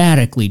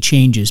dramatically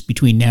changes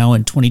between now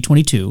and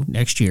 2022,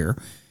 next year,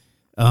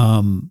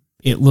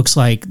 it looks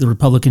like the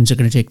Republicans are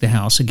going to take the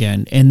House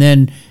again. And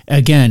then,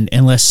 again,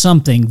 unless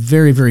something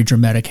very, very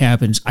dramatic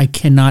happens, I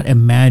cannot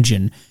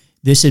imagine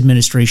this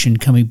administration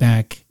coming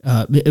back,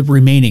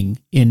 remaining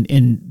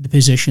in the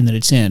position that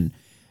it's in.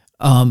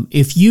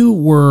 If you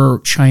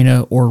were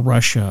China or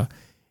Russia,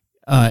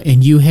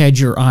 and you had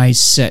your eyes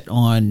set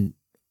on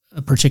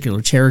a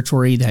particular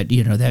territory,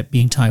 that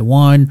being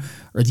Taiwan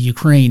or the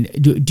Ukraine,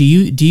 do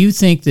you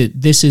think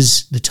that this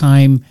is the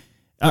time?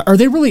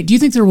 Do you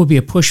think there will be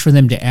a push for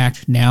them to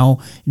act now,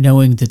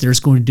 knowing that there's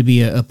going to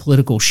be a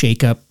political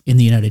shakeup in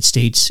the United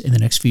States in the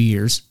next few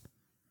years?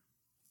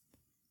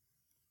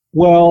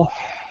 Well,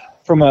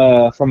 from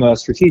a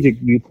strategic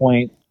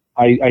viewpoint,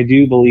 I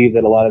do believe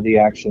that a lot of the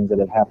actions that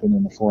have happened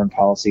in the foreign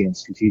policy and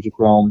strategic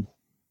realm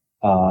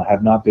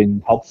have not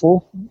been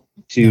helpful,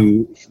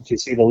 to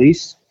say the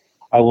least.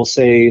 I will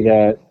say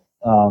that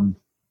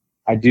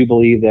I do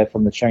believe that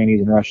from the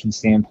Chinese and Russian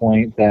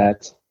standpoint,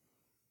 that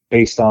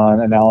based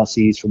on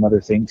analyses from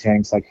other think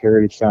tanks like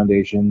Heritage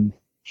Foundation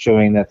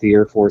showing that the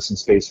Air Force and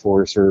Space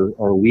Force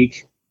are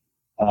weak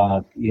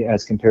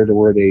as compared to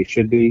where they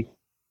should be,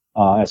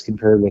 as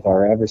compared with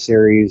our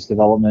adversaries'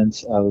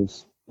 development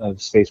of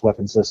space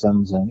weapon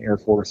systems and air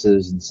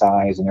forces and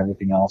size and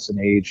everything else and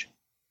age.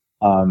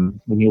 When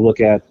you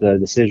look at the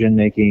decision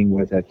making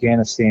with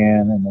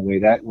Afghanistan and the way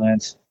that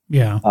went,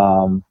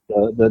 the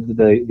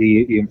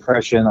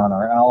impression on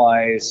our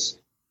allies,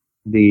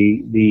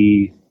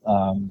 the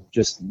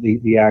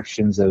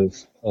actions of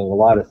a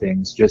lot of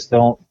things just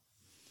don't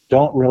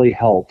really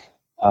help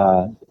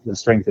the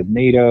strength of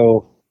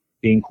NATO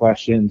being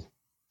questioned.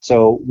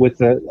 So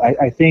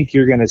I think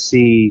you're going to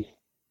see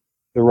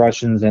the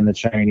Russians and the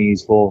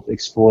Chinese both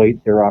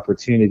exploit their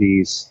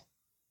opportunities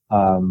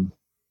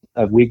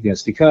of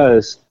weakness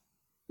because,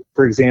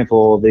 for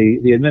example,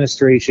 the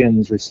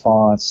administration's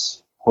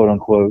response, quote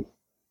unquote,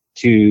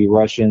 to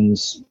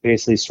Russians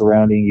basically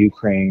surrounding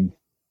Ukraine,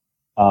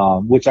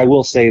 which I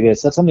will say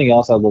this, that's something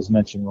else I'll just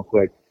mention real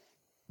quick.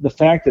 The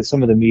fact that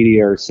some of the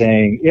media are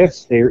saying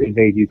if they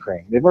invade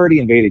Ukraine, they've already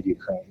invaded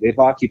Ukraine. They have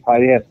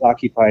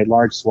occupied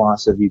large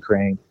swaths of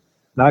Ukraine,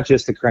 not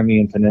just the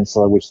Crimean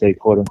Peninsula, which they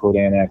quote unquote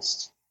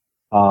annexed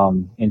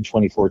in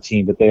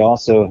 2014, but they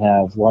also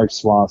have large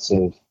swaths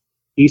of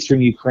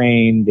eastern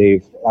Ukraine.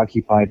 They've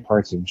occupied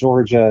parts of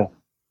Georgia.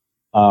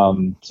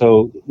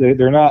 So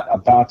they're not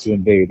about to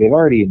invade. They've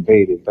already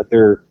invaded, but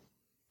they're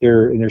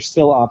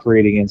still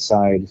operating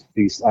inside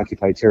these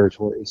occupied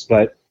territories.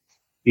 But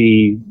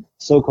the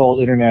so-called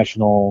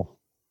international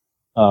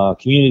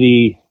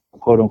community,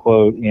 quote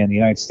unquote, in the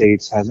United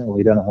States hasn't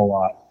really done a whole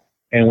lot.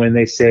 And when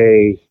they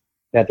say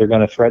that they're going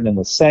to threaten them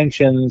with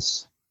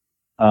sanctions,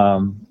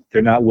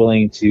 they're not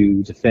willing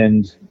to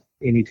defend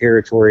any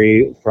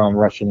territory from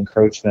Russian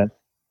encroachment.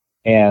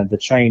 And the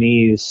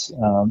Chinese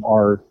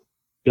are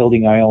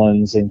building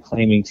islands and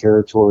claiming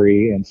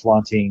territory and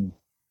flaunting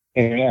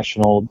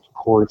international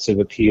courts of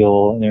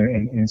appeal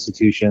and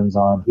institutions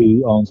on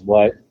who owns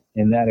what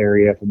in that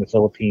area, from the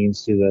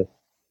Philippines to the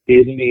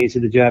Vietnamese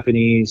to the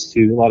Japanese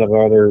to a lot of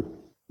other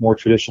more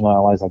traditional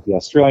allies like the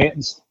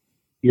Australians.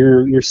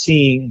 You're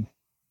seeing,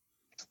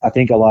 I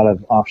think, a lot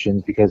of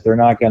options because they're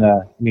not going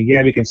to,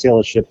 we can sail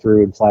a ship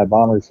through and fly a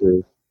bomber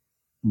through,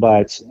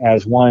 but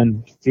as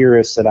one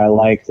theorist that I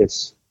like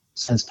that's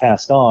since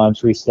passed on,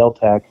 Therese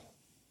Delpech,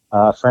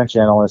 a French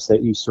analyst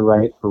that used to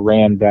write for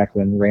RAND back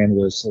when RAND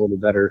was a little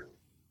better,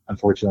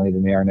 unfortunately,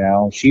 than they are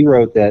now, she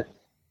wrote that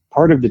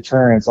part of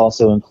deterrence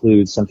also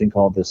includes something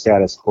called the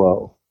status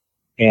quo.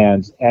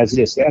 And as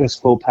a status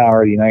quo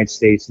power, the United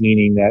States,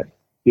 meaning that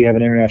we have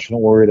an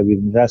international order that we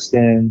invest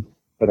in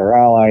with our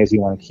allies, we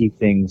want to keep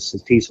things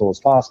as peaceful as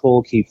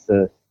possible, keep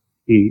the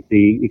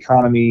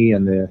economy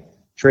and the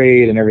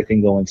trade and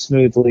everything going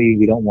smoothly.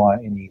 We don't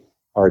want any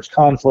large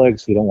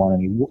conflicts. We don't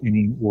want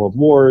any world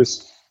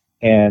wars.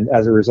 And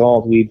as a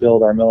result, we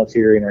build our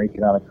military and our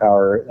economic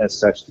power as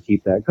such to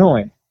keep that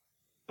going.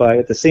 But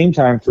at the same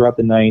time, throughout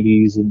the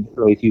 90s and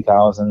early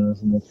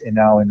 2000s and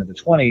now into the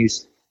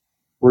 20s,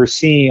 we're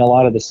seeing a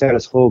lot of the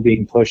status quo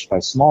being pushed by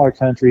smaller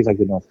countries like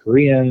the North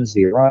Koreans,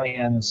 the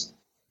Iranians,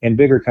 and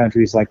bigger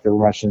countries like the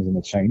Russians and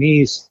the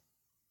Chinese,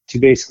 to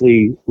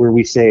basically where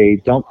we say,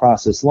 don't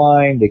cross this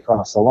line, they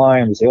cross the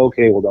line, we say,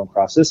 okay, well, don't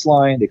cross this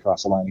line, they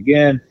cross the line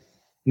again.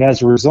 And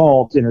as a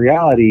result, in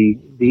reality,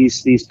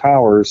 these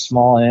powers,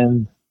 small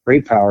and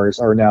great powers,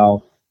 are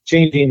now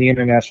changing the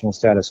international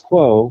status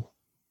quo,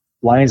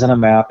 lines on a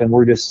map, and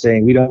we're just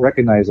saying we don't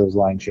recognize those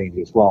line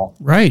changes. Well,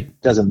 right.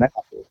 Doesn't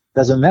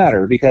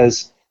matter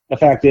because the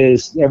fact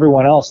is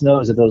everyone else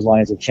knows that those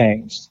lines have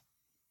changed.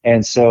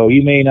 And so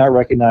you may not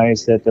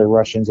recognize that the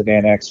Russians have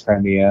annexed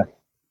Crimea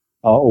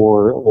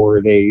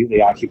or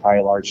they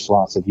occupy large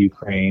swaths of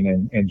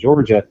Ukraine and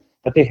Georgia,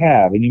 but they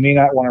have. And you may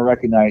not want to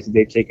recognize that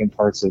they've taken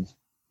parts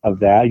of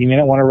that. You may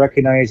not want to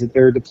recognize that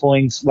they're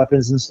deploying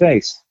weapons in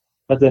space.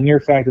 But the mere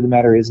fact of the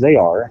matter is they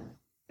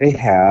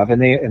have,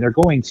 and they're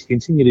going to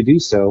continue to do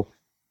so.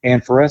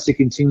 And for us to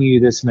continue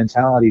this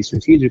mentality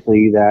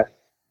strategically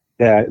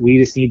that we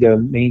just need to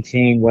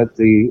maintain what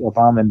the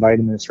Obama and Biden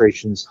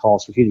administrations call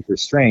strategic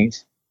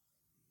restraint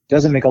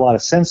doesn't make a lot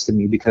of sense to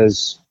me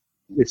because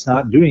it's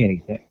not doing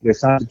anything.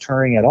 It's not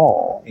deterring at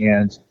all.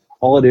 And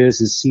all it is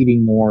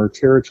ceding more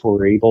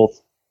territory,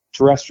 both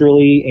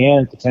terrestrially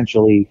and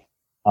potentially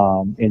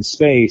in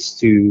space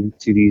to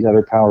these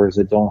other powers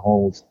that don't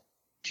hold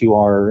to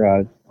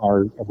our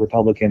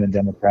Republican and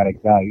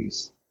Democratic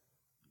values.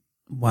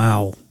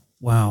 Wow.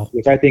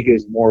 Which I think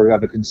is more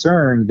of a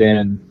concern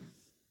than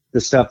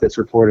the stuff that's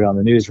reported on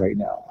the news right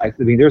now. I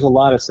mean, there's a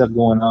lot of stuff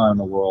going on in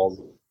the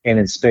world and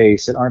in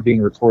space that aren't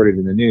being reported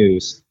in the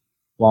news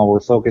while we're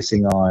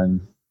focusing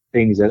on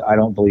things that I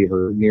don't believe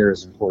are near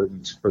as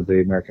important for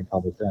the American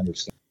public to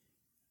understand.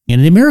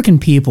 And the American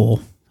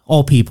people,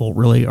 all people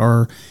really,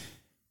 are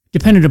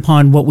dependent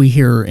upon what we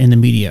hear in the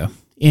media.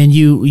 And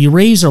you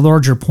raise a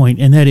larger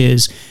point, and that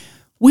is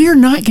we are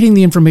not getting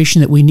the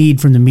information that we need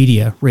from the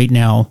media right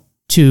now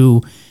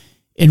to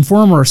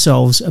inform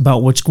ourselves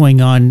about what's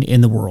going on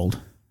in the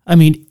world. I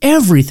mean,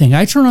 everything.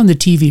 I turn on the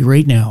TV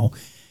right now,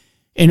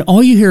 and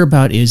all you hear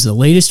about is the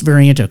latest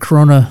variant of the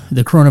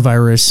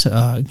coronavirus,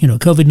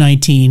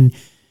 COVID-19,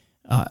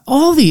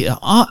 all the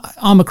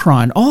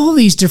Omicron, all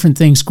these different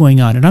things going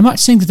on. And I'm not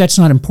saying that that's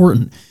not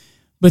important,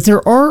 but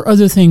there are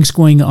other things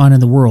going on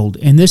in the world,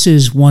 and this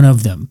is one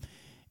of them.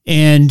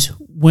 And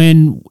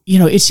when,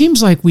 it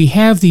seems like we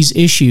have these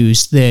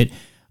issues that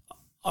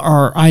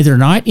are either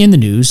not in the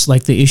news,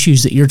 like the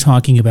issues that you're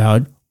talking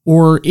about,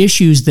 or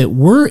issues that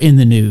were in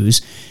the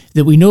news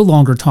that we no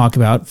longer talk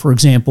about. For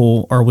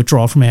example, our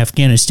withdrawal from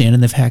Afghanistan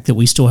and the fact that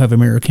we still have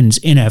Americans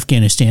in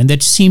Afghanistan.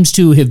 That seems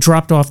to have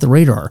dropped off the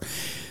radar.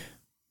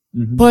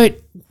 Mm-hmm.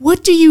 But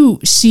what do you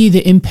see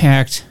the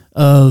impact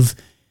of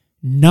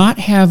not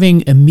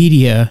having a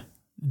media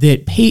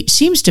that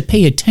seems to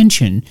pay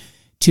attention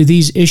to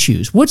these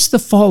issues? What's the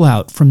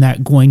fallout from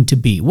that going to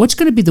be? What's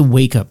going to be the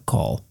wake-up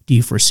call, do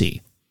you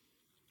foresee?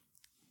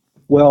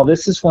 Well,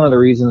 this is one of the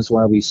reasons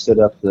why we stood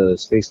up the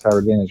Space Power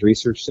Advantage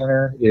Research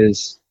Center,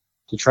 is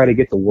to try to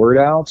get the word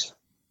out,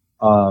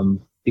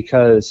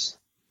 because,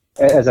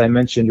 as I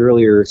mentioned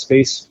earlier,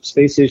 space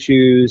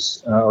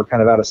issues are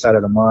kind of out of sight,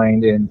 out of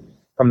mind, and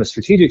from the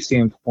strategic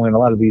standpoint, a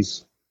lot of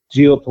these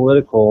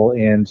geopolitical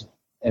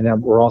and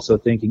then we're also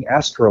thinking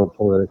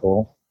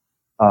astropolitical,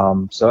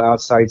 so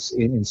outside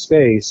in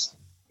space,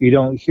 you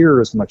don't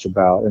hear as much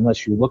about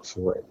unless you look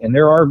for it. And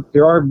there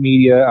are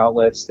media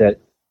outlets that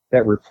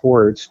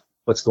report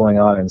what's going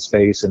on in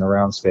space and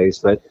around space,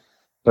 but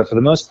for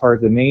the most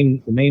part, the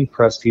main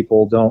press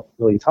people don't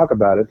really talk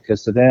about it,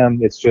 because to them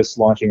it's just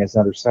launching as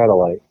another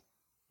satellite,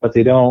 but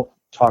they don't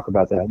talk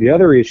about that. The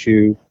other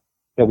issue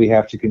that we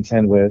have to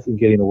contend with in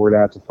getting the word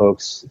out to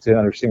folks to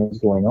understand what's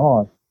going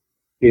on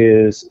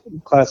is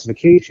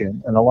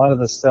classification. And a lot of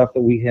the stuff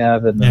that we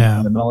have in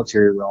the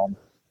military realm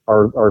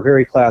are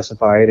very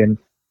classified. And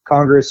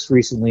Congress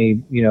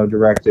recently,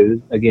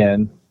 directed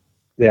again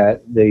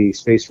that the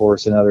Space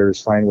Force and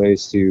others find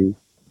ways to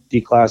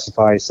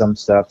declassify some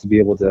stuff to be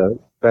able to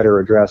better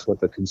address what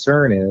the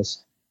concern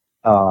is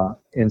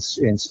in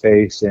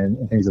space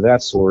and things of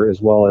that sort,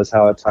 as well as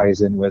how it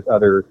ties in with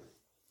other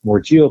more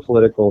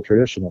geopolitical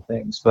traditional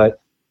things. But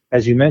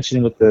as you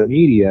mentioned with the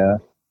media,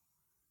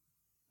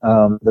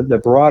 the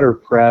broader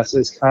press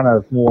has kind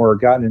of more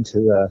gotten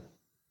into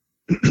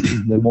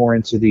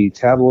the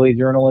tabloid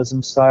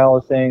journalism style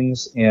of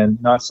things,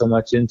 and not so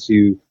much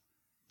into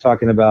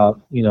talking about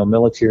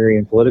military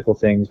and political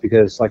things,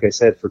 because, like I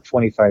said, for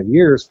 25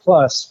 years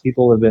plus,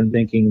 people have been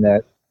thinking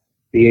that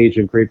the age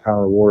of great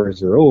power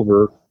wars are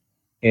over,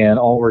 and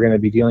all we're going to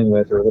be dealing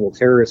with are little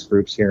terrorist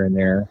groups here and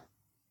there,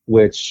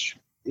 which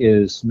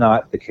is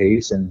not the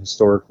case, and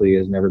historically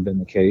has never been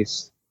the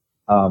case.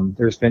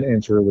 There's been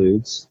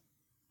interludes,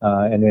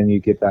 and then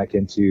you get back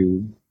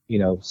into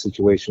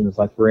situations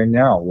like we're in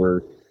now,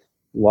 where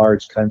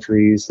large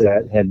countries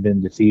that had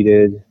been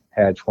defeated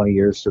had 20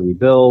 years to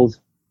rebuild,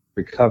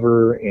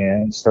 recover,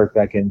 and start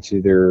back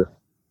into their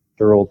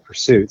old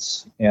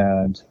pursuits.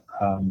 And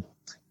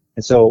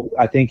so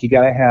I think you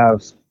got to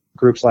have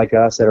groups like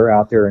us that are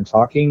out there and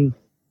talking.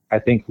 I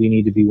think we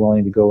need to be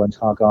willing to go and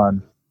talk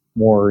on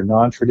more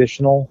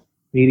non-traditional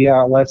media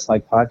outlets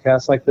like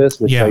podcasts like this,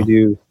 which I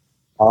do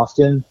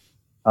often.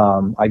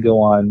 I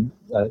go on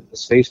a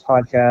space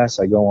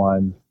podcast. I go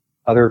on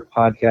other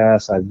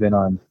podcasts. I've been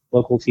on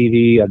local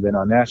TV. I've been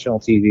on national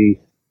TV.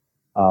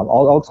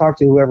 I'll talk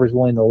to whoever's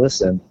willing to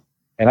listen.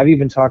 And I've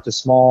even talked to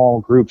small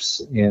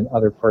groups in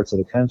other parts of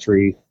the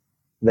country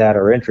that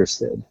are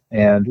interested.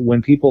 And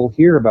when people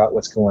hear about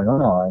what's going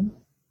on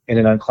in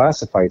an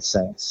unclassified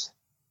sense,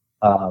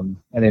 and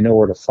they know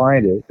where to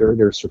find it,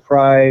 they're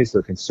surprised,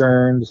 they're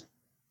concerned,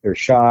 they're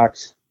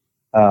shocked,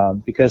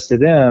 because to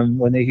them,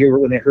 when they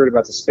heard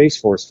about the Space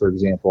Force, for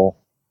example,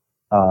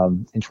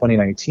 in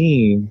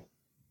 2019,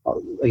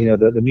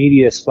 the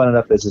media spun it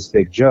up as this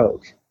big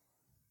joke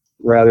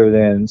rather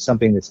than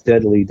something that's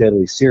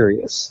deadly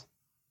serious.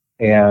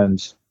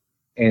 And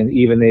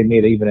even they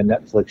made even a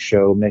Netflix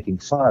show making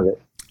fun of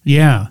it.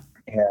 Yeah.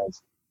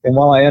 And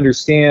while I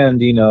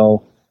understand,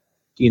 it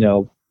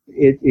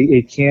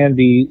can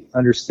be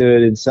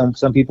understood, and some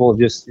people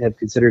have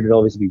considered it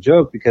always to be a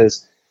joke,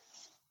 because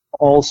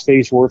all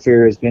space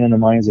warfare has been in the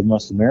minds of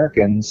most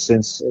Americans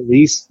since at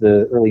least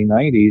the early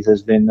 90s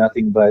has been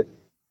nothing but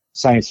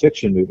science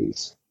fiction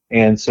movies.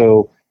 And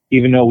so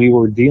even though we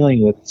were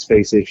dealing with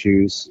space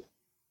issues,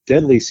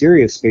 deadly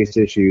serious space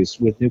issues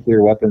with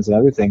nuclear weapons and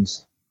other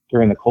things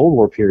during the Cold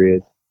War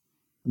period,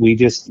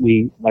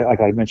 like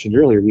I mentioned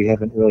earlier, we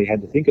haven't really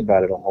had to think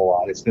about it a whole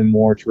lot. It's been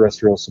more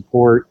terrestrial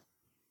support,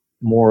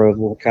 more of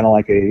kind of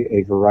like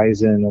a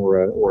Verizon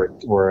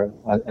or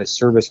a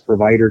service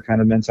provider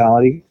kind of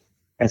mentality.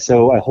 And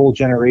so a whole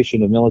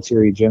generation of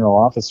military general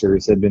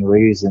officers have been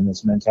raised in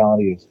this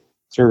mentality of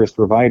service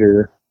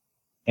provider,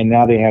 and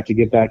now they have to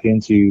get back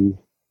into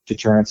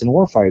deterrence and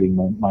warfighting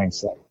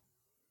mindset.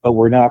 But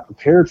we're not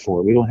prepared for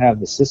it. We don't have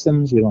the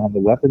systems. We don't have the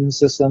weapons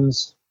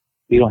systems.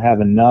 We don't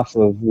have enough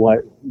of what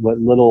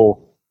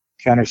little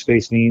counter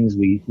space means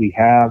we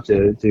have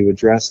to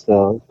address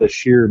the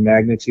sheer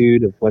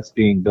magnitude of what's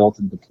being built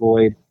and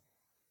deployed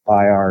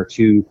by our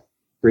two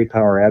great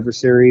power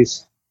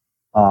adversaries.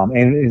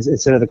 And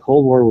instead of the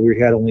Cold War, where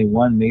we had only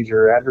one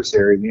major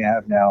adversary, we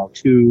have now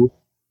two,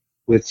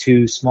 with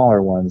two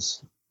smaller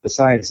ones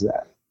besides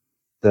that,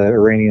 the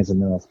Iranians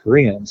and the North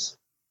Koreans.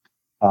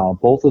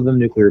 Both of them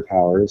nuclear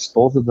powers,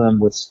 both of them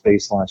with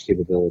space launch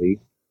capability.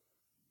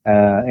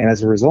 And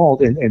as a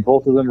result, and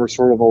both of them are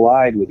sort of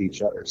allied with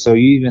each other. So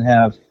you even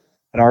have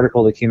an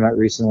article that came out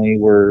recently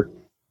where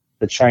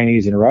the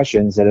Chinese and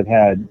Russians that have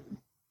had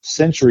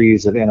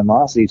centuries of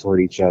animosity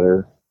toward each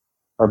other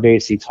are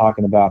basically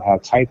talking about how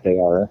tight they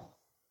are.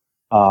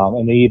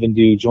 And they even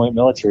do joint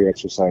military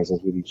exercises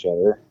with each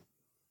other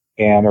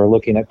and are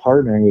looking at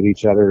partnering with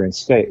each other in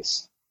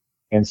space.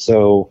 And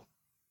so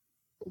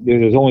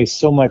there's only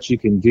so much you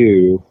can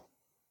do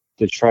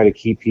to try to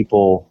keep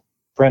people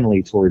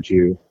friendly towards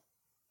you.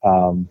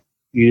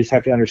 You just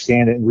have to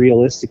understand that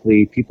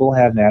realistically, people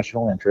have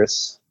national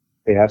interests.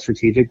 They have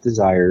strategic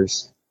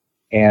desires,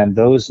 and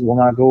those will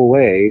not go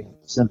away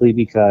simply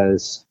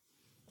because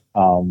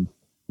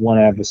one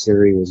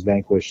adversary was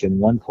vanquished in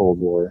one Cold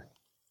War,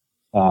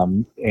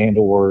 and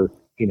or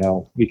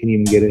we can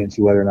even get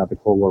into whether or not the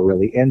Cold War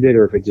really ended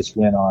or if it just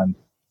went on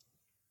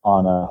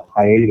a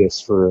hiatus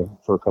for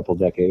a couple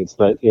decades.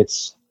 But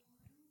it's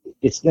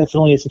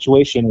definitely a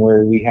situation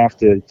where we have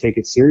to take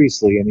it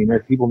seriously, and the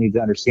American people need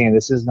to understand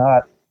this is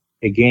not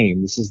a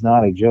game. This is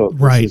not a joke.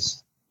 Right. This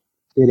is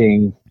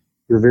hitting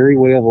your very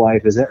way of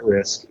life is at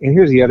risk. And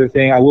here's the other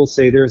thing. I will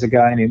say there's a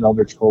guy named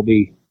Eldridge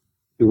Colby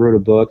who wrote a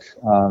book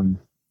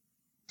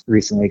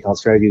recently called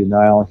Strategy of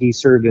Denial. He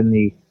served in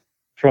the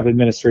Trump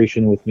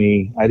administration with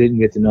me. I didn't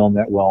get to know him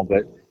that well,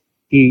 but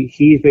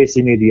he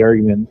basically made the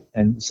argument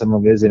in some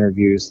of his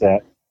interviews that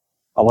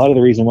a lot of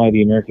the reason why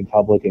the American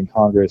public and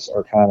Congress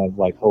are kind of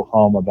like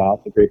ho-hum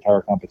about the great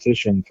power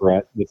competition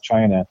threat with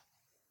China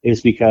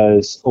is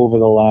because over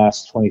the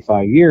last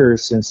 25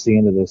 years, since the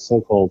end of the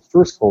so-called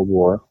First Cold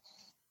War,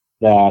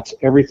 that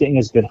everything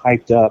has been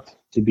hyped up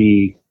to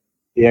be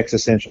the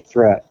existential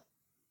threat,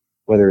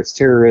 whether it's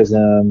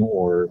terrorism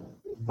or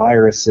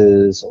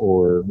viruses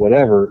or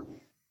whatever.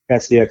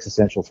 That's the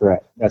existential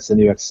threat. That's the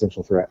new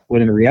existential threat.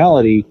 When in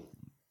reality,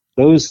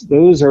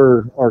 those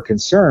are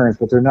concerns,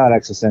 but they're not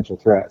existential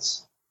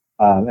threats.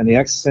 And the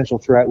existential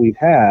threat we've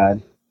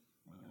had,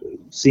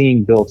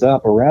 seeing built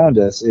up around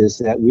us, is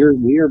that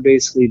we are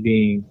basically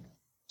being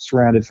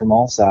surrounded from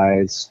all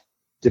sides,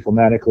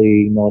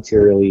 diplomatically,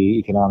 militarily,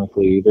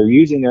 economically. They're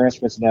using their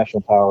instruments of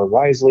national power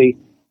wisely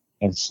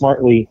and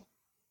smartly,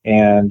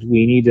 and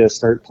we need to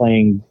start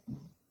playing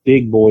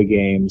big boy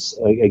games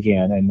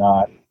again and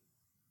not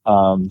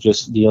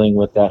just dealing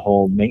with that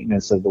whole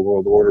maintenance of the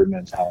world order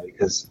mentality,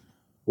 because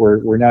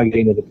we're now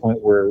getting to the point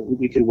where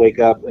we could wake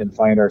up and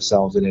find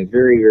ourselves in a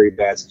very, very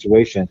bad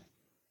situation,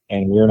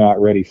 and we're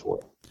not ready for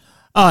it.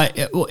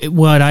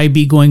 Would I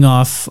be going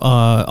off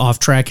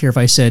track here if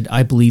I said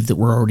I believe that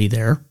we're already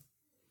there?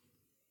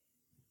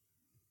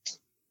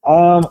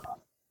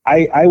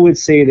 I would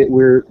say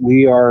that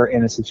we are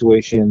in a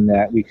situation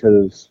that we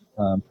could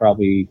have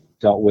probably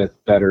dealt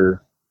with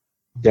better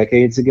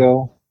decades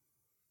ago,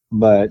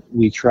 but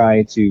we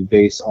try to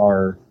base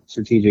our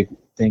strategic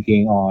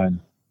thinking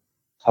on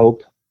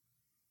hope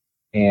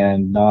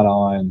and not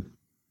on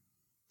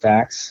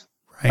facts.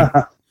 Right.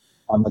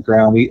 On the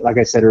ground. Like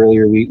I said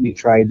earlier, we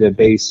tried to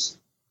base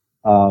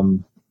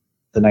the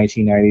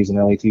 1990s and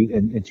early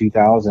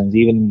 2000s,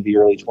 even the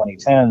early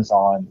 2010s,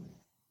 on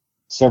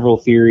several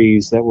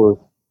theories that were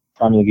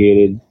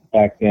promulgated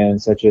back then,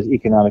 such as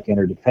economic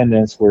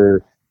interdependence,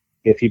 where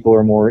if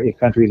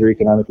countries are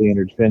economically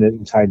interdependent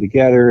and tied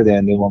together,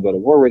 then they won't go to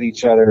war with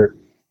each other,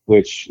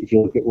 which if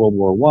you look at World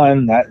War I,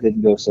 that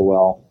didn't go so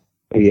well.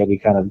 But yeah, we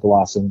kind of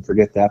gloss and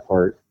forget that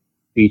part.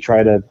 We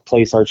try to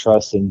place our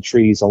trust in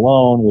treaties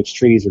alone, which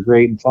treaties are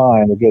great and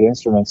fine. They're good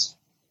instruments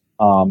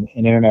in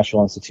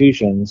international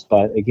institutions.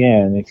 But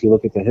again, if you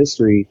look at the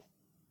history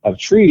of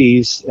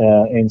treaties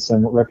and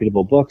some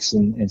reputable books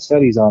and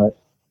studies on it,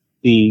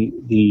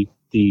 the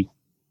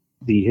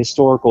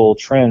historical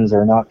trends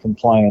are not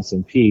compliance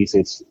and peace.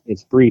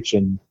 It's breach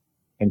and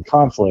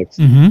conflict.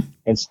 Mm-hmm.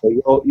 And so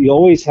you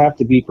always have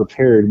to be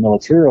prepared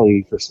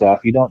militarily for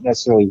stuff. You don't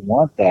necessarily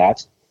want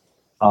that.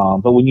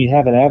 But when you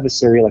have an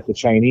adversary like the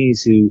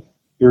Chinese, who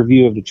your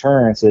view of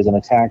deterrence is an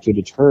attack to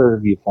deter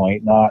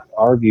viewpoint, not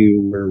our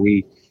view where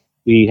we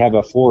have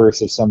a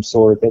force of some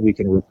sort that we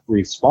can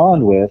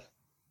respond with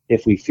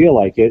if we feel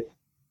like it.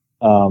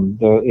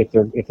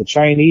 If the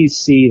Chinese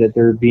see that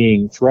they're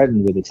being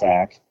threatened with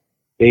attack,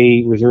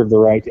 they reserve the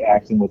right to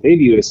act in what they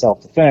view as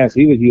self-defense.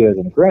 We would view it as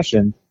an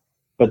aggression,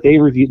 but they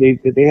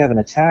have an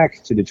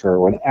attack to deter,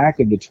 or an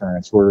active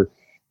deterrence, where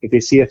if they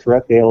see a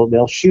threat,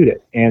 they'll shoot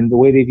it. And the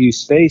way they view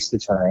space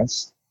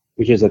deterrence,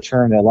 which is a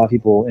term that a lot of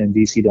people in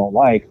DC don't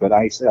like, but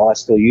I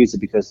still use it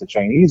because the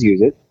Chinese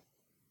use it,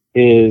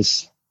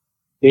 is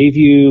they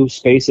view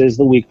space as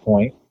the weak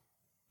point.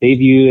 They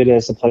view it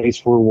as a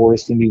place where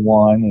wars can be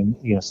won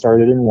and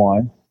started and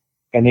won,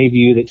 and they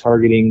view that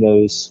targeting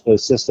those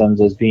systems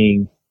as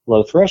being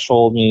low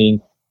threshold,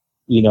 meaning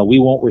we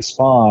won't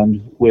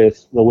respond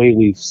with the way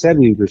we've said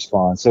we would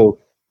respond. So,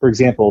 for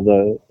example,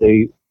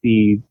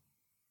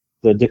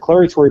 the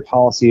declaratory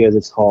policy, as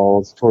it's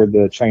called, toward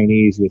the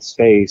Chinese with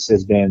space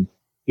has been,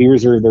 we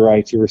reserve the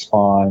right to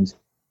respond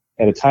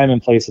at a time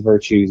and place of our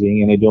choosing,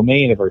 in a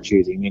domain of our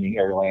choosing, meaning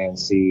air, land,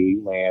 sea,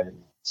 land,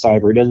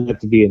 cyber. It doesn't have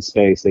to be in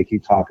space, they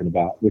keep talking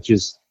about, which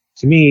is,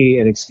 to me,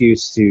 an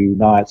excuse to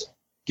not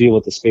deal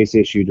with the space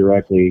issue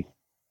directly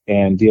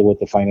and deal with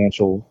the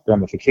financial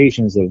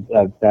ramifications of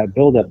that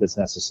buildup that's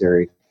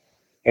necessary.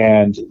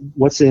 And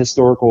what's the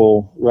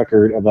historical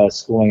record of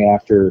us going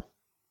after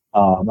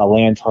a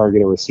land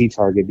target or a sea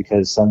target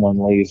because someone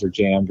laser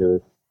jammed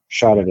or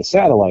shot at a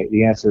satellite?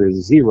 The answer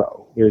is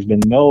zero. There's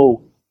been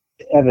no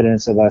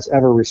evidence of us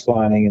ever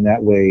responding in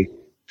that way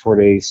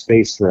toward a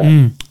space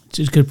threat. That's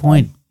a good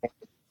point.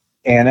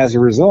 And as a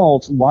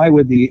result, why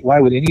would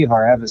any of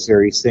our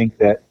adversaries think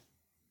that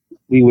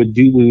we would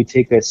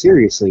take that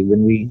seriously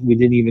when we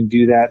didn't even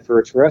do that for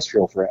a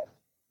terrestrial threat?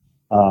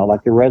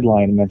 Like the red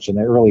line I mentioned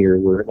earlier,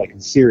 where like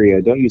in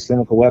Syria, don't use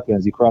chemical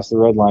weapons. You cross the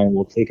red line,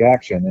 we'll take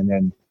action. And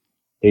then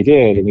they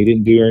did, and we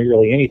didn't do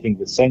really anything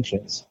with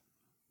sanctions.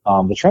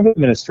 The Trump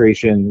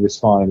administration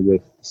responded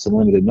with some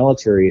limited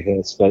military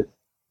hits, but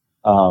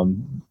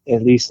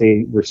at least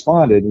they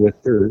responded with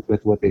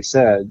what they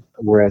said,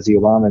 whereas the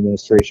Obama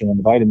administration and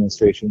the Biden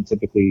administration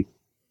typically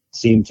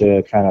seem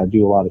to kind of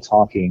do a lot of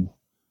talking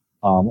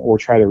or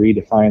try to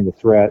redefine the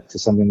threat to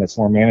something that's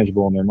more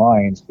manageable in their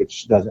minds,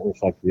 which doesn't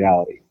reflect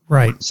reality.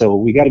 Right. So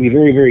we got to be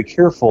very, very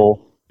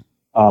careful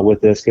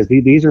with this, because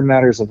these are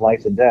matters of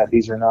life and death.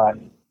 These are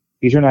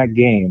not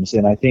games.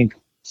 And I think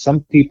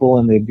some people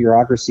in the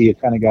bureaucracy have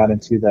kind of got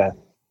into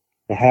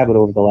the habit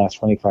over the last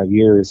 25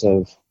 years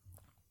of,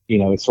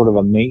 it's sort of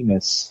a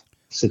maintenance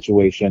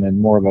situation and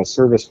more of a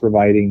service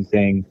providing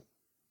thing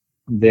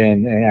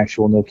than an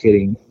actual, no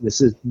kidding.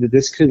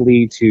 This could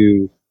lead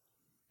to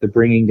the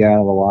bringing down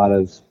of a lot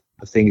of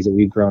things that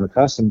we've grown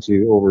accustomed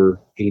to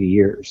over 80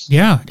 years.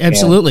 Yeah,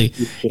 absolutely.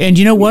 And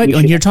you know what?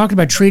 When you're talking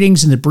about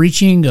treaties and the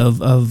breaching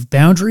of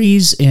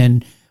boundaries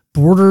and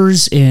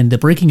borders and the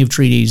breaking of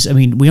treaties, I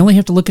mean, we only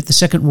have to look at the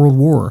Second World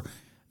War.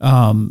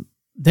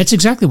 That's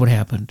exactly what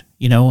happened.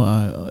 We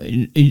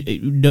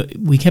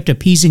kept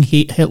appeasing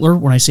Hitler.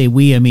 When I say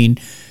we, I mean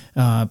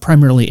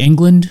primarily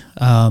England.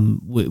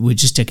 We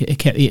just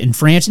kept in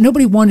France.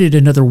 Nobody wanted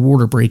another war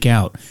to break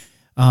out.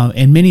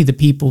 And many of the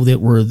people that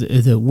were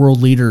the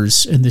world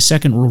leaders in the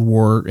Second World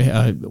War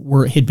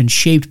had been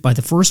shaped by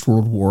the First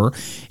World War.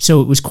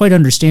 So it was quite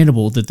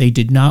understandable that they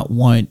did not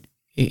want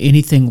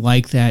anything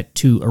like that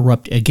to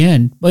erupt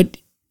again. But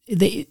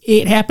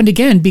it happened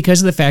again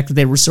because of the fact that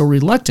they were so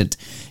reluctant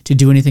to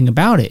do anything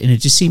about it. And it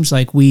just seems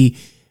like we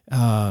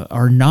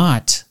are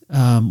not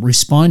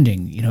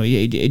responding.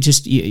 It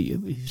just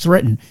you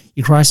threaten.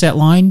 You cross that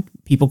line,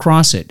 people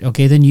cross it.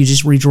 Okay, then you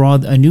just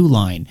redraw a new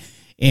line.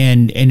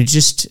 And it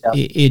just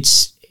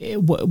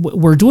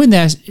we're doing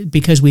that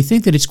because we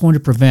think that it's going to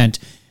prevent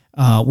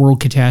world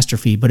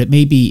catastrophe, but it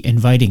may be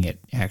inviting it,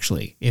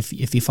 actually,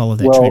 if you follow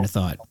that train of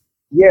thought.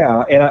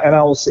 Yeah, and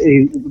I will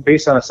say,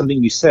 based on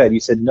something you said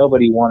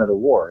nobody wanted a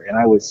war, and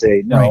I would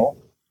say no. Right.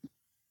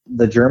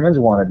 The Germans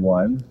wanted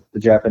one, the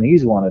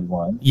Japanese wanted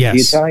one, yes.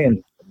 The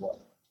Italians wanted one,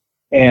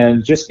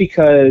 and just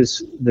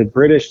because the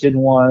British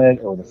didn't want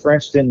it, or the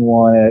French didn't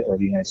want it, or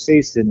the United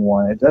States didn't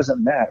want it,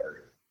 doesn't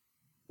matter.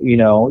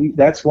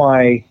 That's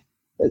why,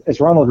 as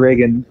Ronald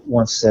Reagan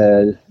once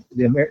said,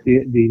 the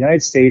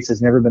United States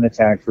has never been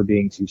attacked for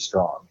being too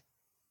strong.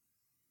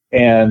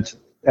 And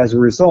as a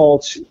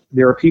result,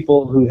 there are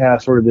people who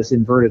have sort of this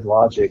inverted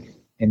logic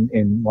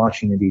in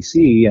Washington,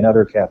 D.C. and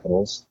other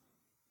capitals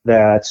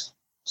that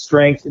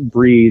strength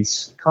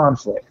breeds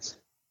conflict.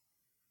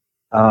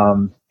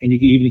 And you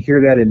can even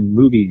hear that in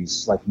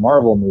movies, like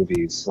Marvel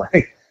movies,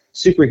 like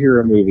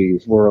superhero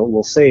movies, where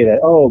we'll say that,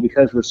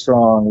 because we're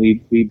strong,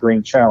 we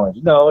bring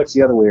challenge. No, it's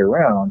the other way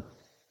around.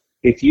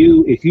 If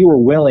you were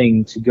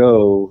willing to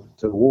go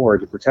to war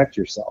to protect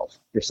yourself,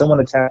 if someone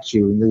attacks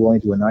you and you're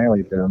willing to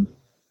annihilate them,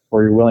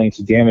 or you're willing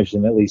to damage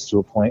them at least to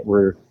a point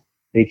where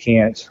they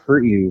can't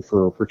hurt you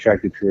for a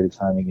protracted period of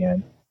time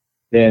again,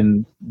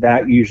 then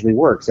that usually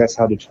works. That's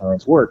how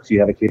deterrence works.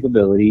 You have a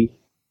capability,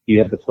 you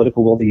have the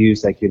political will to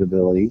use that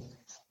capability,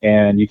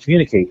 and you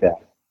communicate that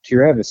to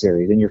your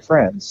adversaries and your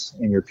friends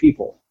and your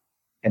people.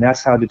 And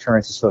that's how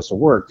deterrence is supposed to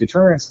work.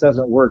 Deterrence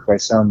doesn't work by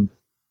some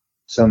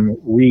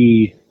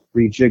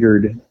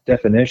rejiggered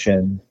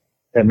definition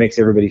that makes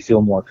everybody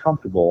feel more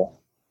comfortable,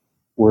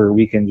 where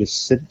we can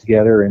just sit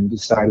together and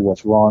decide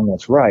what's wrong,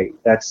 what's right.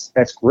 That's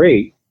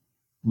great,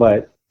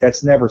 but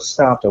that's never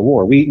stopped a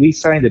war. We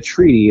signed a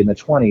treaty in the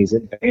 1920s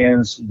that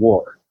bans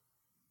war,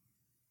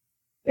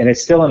 and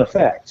it's still in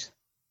effect,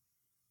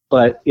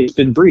 but it's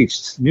been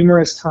breached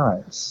numerous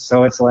times.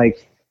 So it's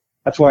like,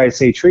 that's why I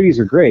say treaties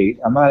are great.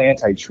 I'm not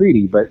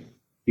anti-treaty, but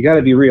you got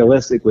to be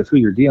realistic with who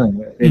you're dealing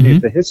with. Mm-hmm.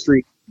 The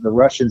history of the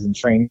Russians and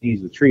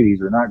Chinese with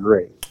treaties are not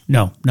great.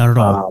 No, not at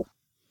all.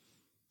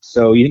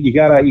 So you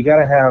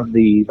gotta have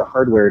the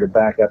hardware to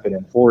back up and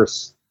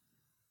enforce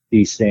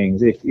these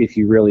things if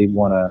you really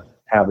want to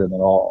have them at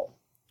all.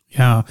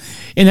 Yeah,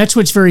 and that's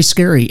what's very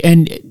scary.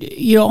 And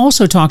you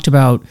also talked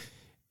about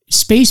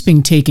space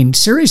being taken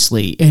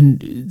seriously,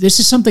 and this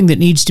is something that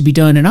needs to be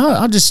done. And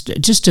I'll just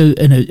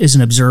as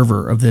an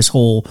observer of this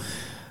whole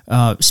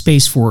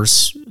Space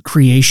Force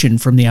creation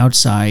from the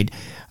outside,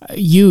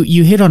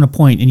 you hit on a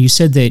point, and you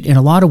said that in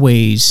a lot of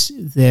ways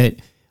that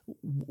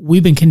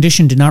we've been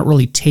conditioned to not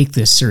really take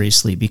this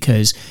seriously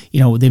because,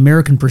 the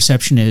American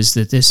perception is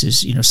that this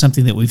is,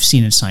 something that we've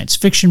seen in science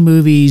fiction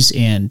movies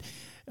and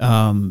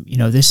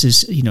This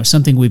is,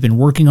 something we've been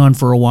working on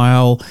for a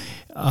while.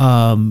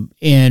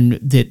 And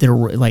that there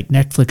were, like,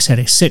 Netflix had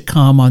a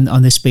sitcom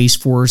on the Space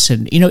Force,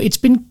 and it's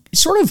been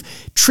sort of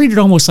treated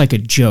almost like a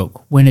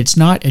joke when it's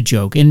not a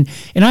joke. And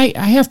I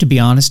have to be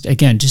honest,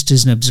 again, just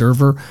as an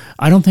observer,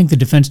 I don't think the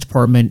Defense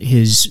Department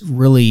has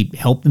really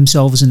helped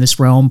themselves in this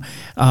realm.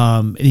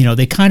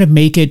 They kind of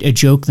make it a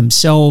joke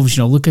themselves.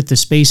 Look at the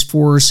Space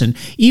Force and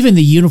even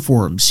the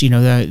uniforms.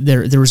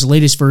 There was the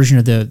latest version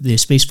of the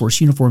Space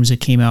Force uniforms that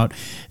came out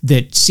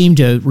that seemed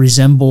to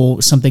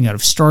resemble something out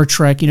of Star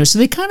Trek. So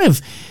they kind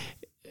of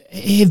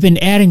have been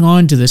adding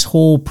on to this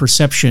whole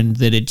perception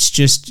that it's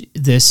just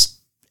this,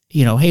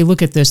 hey,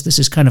 look at this. This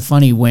is kind of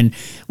funny, when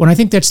I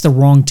think that's the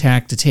wrong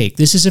tack to take.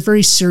 This is a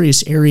very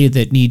serious area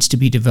that needs to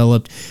be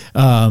developed.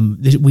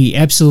 We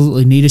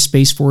absolutely need a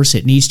Space Force.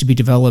 It needs to be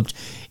developed.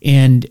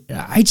 And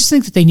I just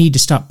think that they need to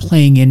stop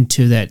playing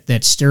into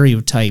that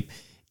stereotype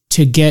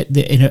to get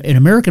an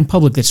American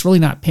public that's really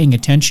not paying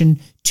attention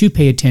to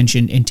pay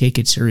attention and take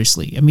it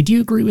seriously. I mean, do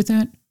you agree with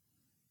that?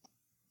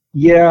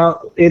 Yeah,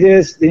 it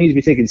is. They need to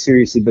be taken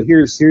seriously. But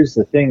here's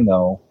the thing,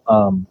 though.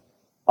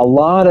 A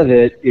lot of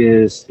it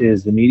is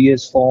the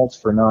media's fault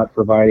for not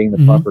providing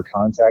the proper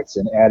context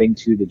and adding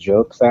to the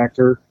joke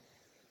factor.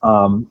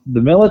 The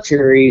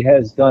military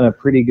has done a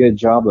pretty good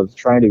job of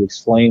trying to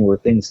explain where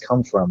things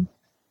come from,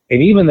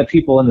 and even the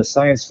people in the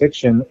science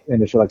fiction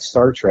industry, like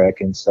Star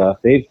Trek and stuff,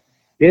 they've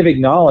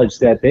acknowledged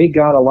that they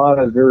got a lot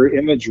of their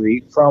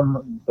imagery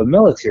from the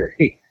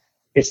military.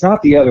 It's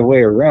not the other way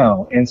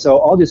around. And so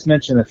I'll just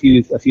mention a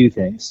few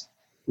things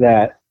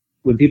that,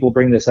 when people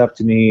bring this up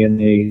to me and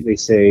they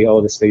say, oh,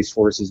 the Space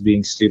Force is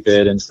being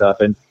stupid and stuff.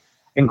 And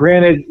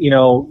granted,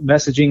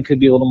 messaging could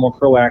be a little more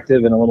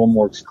proactive and a little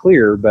more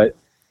clear. But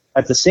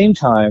at the same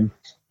time,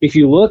 if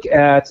you look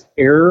at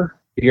the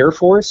Air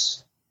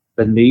Force,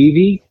 the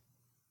Navy,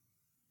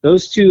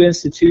 those two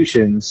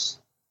institutions,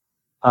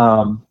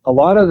 a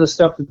lot of the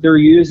stuff that they're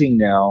using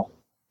now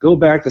go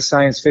back to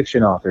science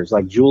fiction authors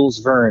like Jules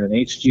Verne and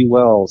H.G.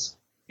 Wells.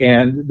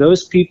 And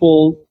those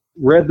people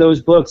read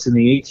those books in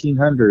the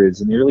 1800s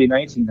and the early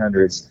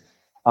 1900s.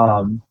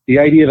 The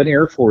idea of an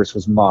Air Force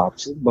was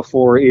mocked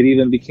before it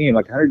even became,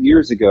 like 100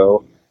 years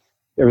ago.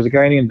 There was a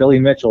guy named Billy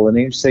Mitchell, the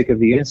namesake of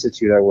the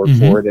institute I work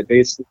for, that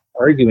basically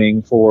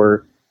arguing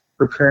for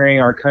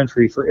preparing our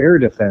country for air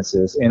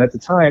defenses. And at the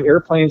time,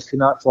 airplanes could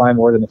not fly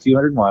more than a few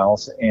hundred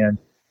miles and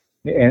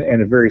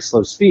at very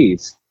slow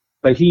speeds.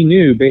 But he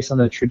knew, based on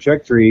the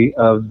trajectory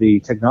of the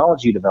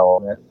technology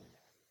development,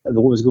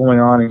 what was going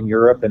on in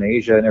Europe and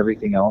Asia and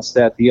everything else,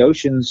 that the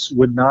oceans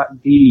would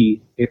not be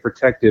a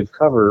protective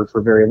cover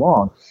for very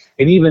long.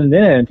 And even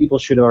then, people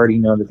should have already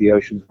known that the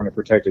oceans weren't a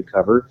protective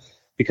cover,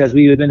 because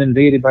we had been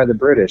invaded by the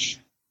British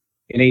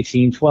in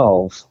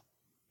 1812.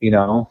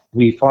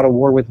 We fought a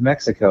war with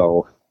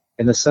Mexico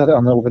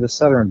over the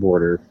southern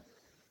border.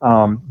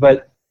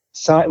 But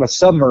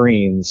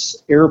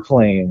submarines,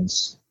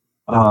 airplanes,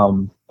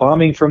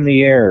 bombing from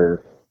the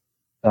air,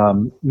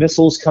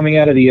 missiles coming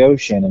out of the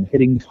ocean and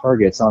hitting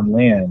targets on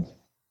land.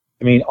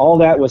 I mean, all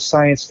that was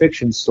science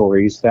fiction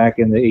stories back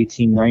in the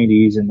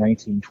 1890s and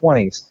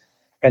 1920s.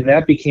 And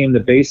that became the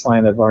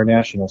baseline of our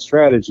national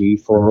strategy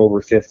for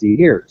over 50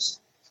 years.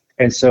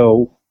 And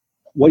so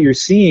what you're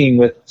seeing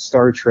with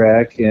Star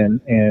Trek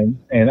and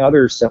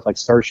other stuff like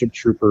Starship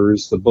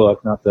Troopers, the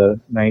book, not the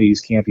 90s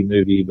campy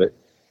movie, but,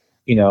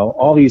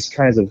 all these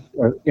kinds of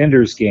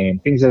Ender's Game,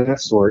 things of that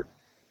sort,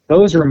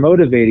 those are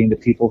motivating to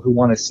people who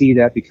want to see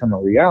that become a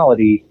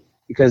reality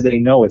because they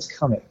know it's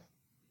coming.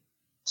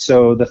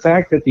 So the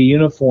fact that the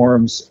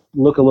uniforms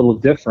look a little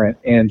different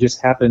and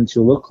just happen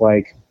to look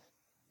like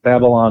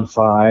Babylon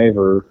 5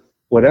 or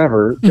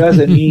whatever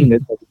doesn't mean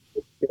that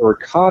they were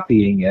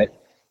copying it.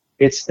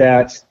 It's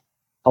that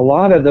a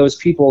lot of those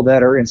people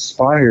that are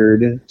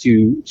inspired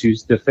to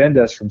defend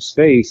us from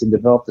space and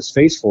develop the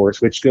Space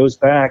Force, which goes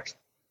back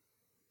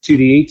to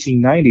the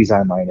 1890s,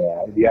 I might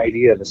add. The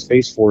idea of the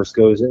Space Force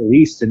goes at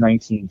least to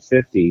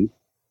 1950,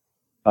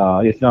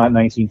 if not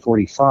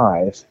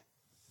 1945.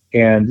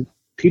 And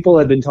people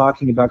had been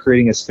talking about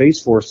creating a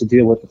Space Force to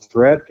deal with the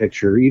threat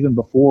picture even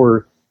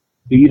before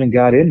we even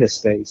got into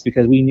space,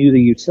 because we knew the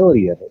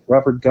utility of it.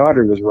 Robert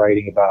Goddard was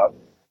writing about,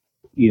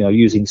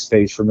 using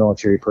space for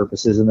military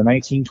purposes in the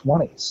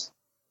 1920s.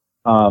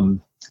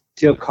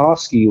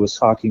 Tsiolkovsky was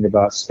talking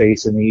about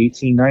space in the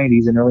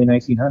 1890s and early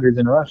 1900s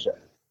in Russia.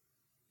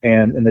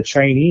 And the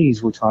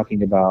Chinese were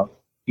talking about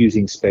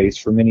using space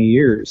for many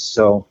years.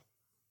 So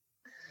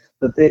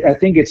I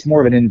think it's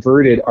more of an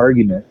inverted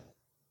argument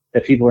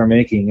that people are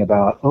making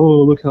about,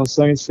 oh, look how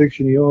science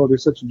fiction-y, oh, they're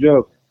such a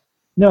joke.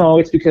 No,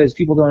 it's because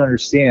people don't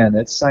understand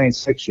that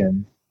science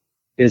fiction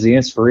is the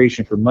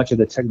inspiration for much of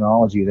the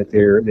technology that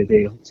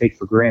they take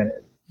for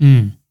granted.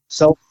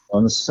 Cell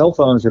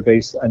phones are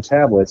based on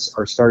tablets,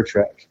 are Star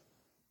Trek,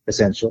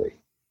 essentially.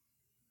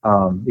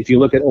 If you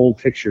look at old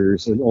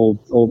pictures and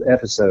old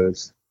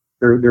episodes,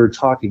 they're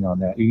talking on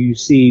that. You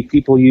see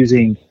people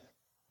using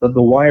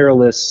the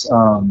wireless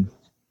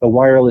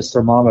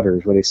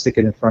thermometers where they stick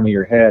it in front of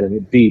your head and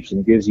it beeps and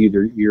it gives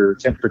you your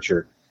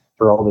temperature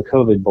for all the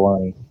COVID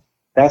baloney.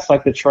 That's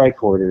like the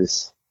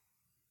tricorders,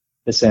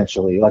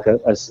 essentially, like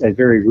a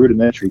very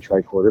rudimentary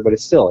tricorder, but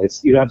it's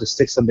you don't have to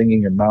stick something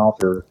in your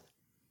mouth or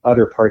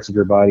other parts of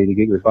your body to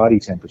get your body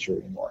temperature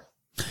anymore.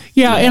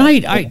 Yeah, and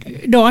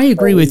I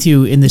agree with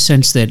you in the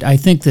sense that I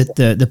think that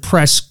the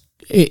press,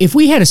 if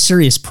we had a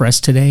serious press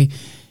today,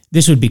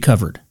 this would be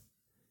covered.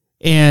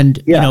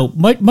 And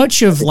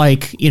much of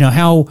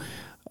how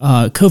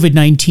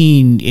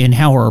COVID-19 and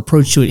how our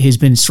approach to it has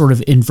been sort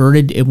of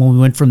inverted when we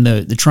went from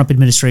the Trump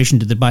administration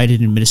to the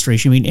Biden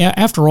administration. I mean,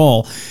 after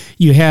all,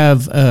 you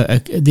have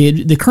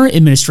the current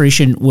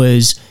administration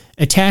was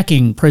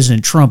attacking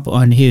President Trump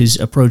on his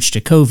approach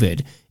to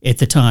COVID at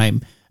the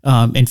time.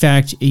 In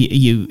fact,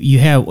 any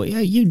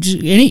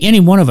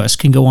one of us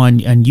can go on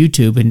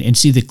YouTube and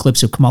see the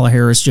clips of Kamala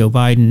Harris, Joe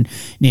Biden,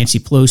 Nancy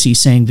Pelosi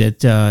saying that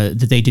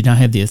they did not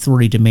have the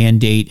authority to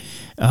mandate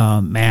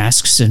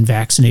masks and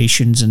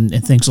vaccinations and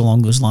things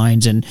along those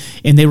lines, and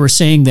they were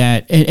saying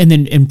that, and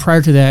then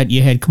prior to that,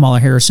 you had Kamala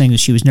Harris saying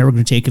that she was never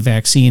going to take a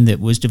vaccine that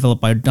was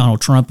developed by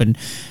Donald Trump, and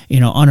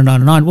on and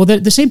on and on. Well,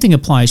 the same thing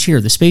applies here.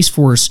 The Space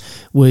Force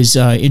was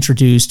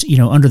introduced,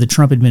 under the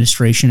Trump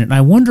administration, and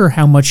I wonder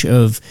how much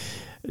of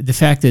the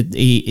fact that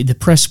the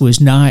press was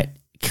not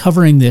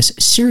covering this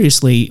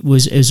seriously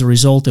was as a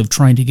result of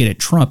trying to get at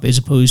Trump as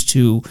opposed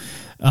to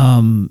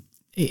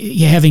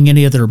having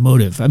any other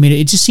motive. I mean,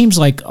 it just seems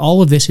like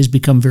all of this has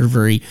become very,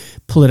 very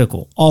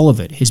political. All of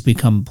it has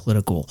become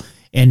political.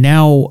 And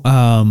now,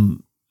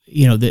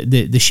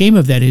 the shame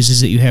of that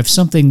is that you have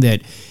something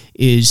that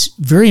is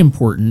very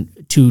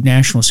important to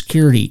national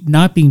security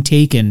not being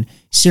taken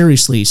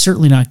seriously,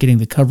 certainly not getting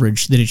the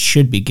coverage that it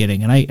should be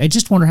getting. And I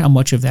just wonder how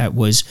much of that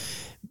was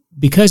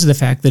because of the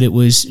fact that it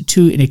was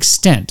to an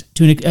extent,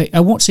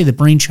 I won't say the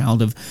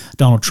brainchild of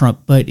Donald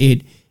Trump, but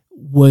it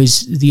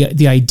was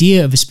the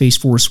idea of a Space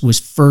Force was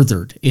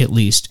furthered, at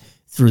least,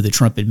 through the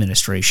Trump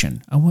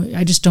administration.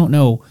 I just don't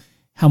know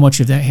how much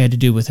of that had to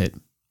do with it.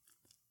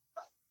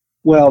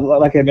 Well,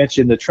 like I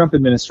mentioned, the Trump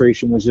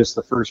administration was just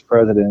the first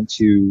president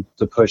to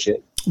push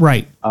it.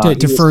 Right,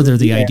 to further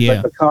the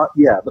idea.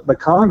 But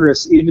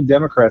Congress, even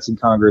Democrats in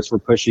Congress were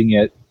pushing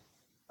it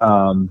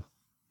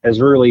as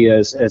early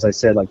as I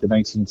said, like the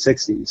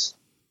 1960s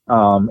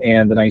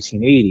and the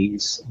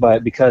 1980s.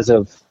 But because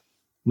of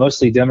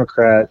mostly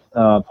Democrat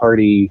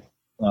Party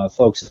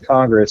folks in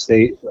Congress,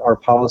 our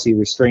policy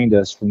restrained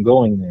us from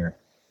going there.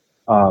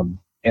 And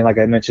like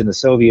I mentioned, the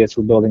Soviets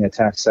were building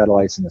attack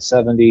satellites in the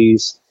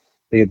 70s.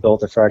 They had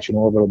built a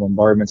fractional orbital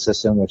bombardment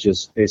system, which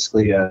is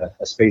basically a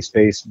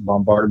space-based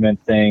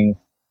bombardment thing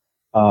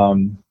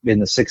in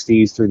the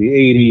 60s through the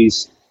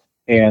 80s.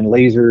 And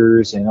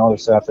lasers and other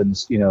stuff, and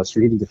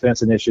Strategic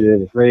Defense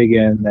Initiative with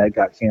Reagan that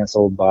got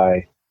canceled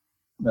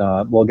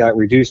got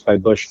reduced by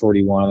Bush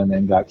 41 and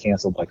then got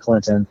canceled by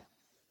Clinton.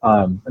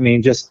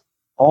 Just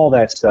all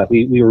that stuff.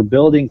 We were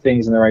building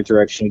things in the right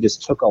direction. It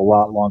just took a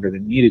lot longer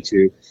than it needed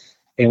to,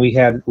 and we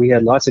had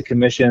lots of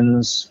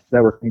commissions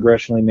that were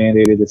congressionally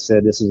mandated that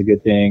said this is a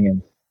good thing,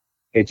 and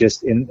it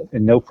just and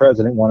no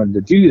president wanted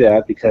to do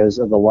that because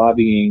of the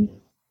lobbying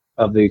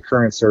of the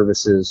current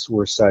services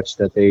were such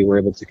that they were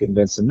able to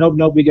convince them,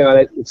 nope, we got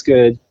it, it's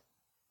good.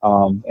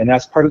 And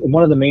that's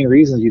one of the main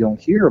reasons you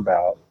don't hear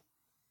about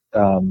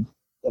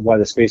why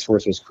the Space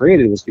Force was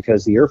created was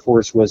because the Air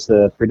Force was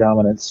the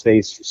predominant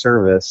space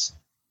service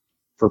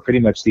for pretty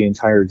much the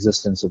entire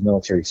existence of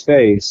military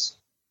space.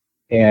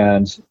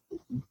 And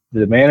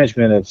the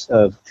management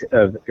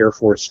of Air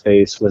Force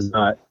space was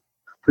not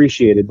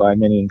appreciated by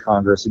many in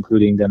Congress,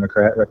 including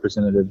Democrat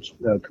Representative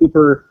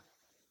Cooper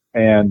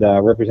and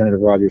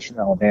Representative Rogers from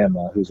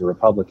Alabama, who's a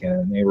Republican,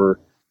 and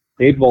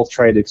they both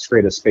tried to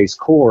create a Space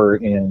Corps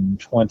in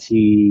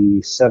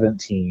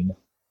 2017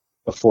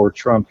 before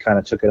Trump kind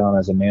of took it on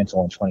as a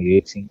mantle in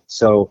 2018.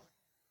 So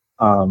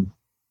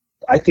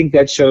I think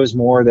that shows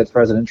more that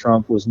President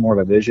Trump was more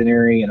of a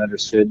visionary and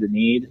understood the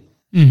need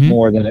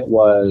more than it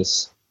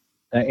was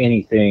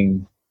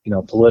anything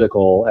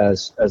political,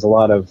 as a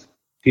lot of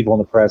people in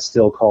the press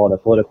still call it a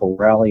political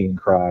rallying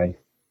cry,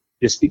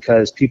 just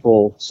because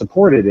people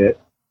supported it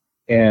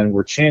and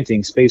were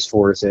chanting Space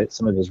Force at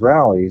some of his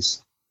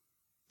rallies,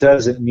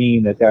 doesn't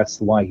mean that that's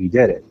why he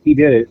did it. He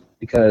did it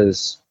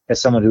because, as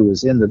someone who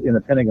was in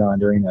the Pentagon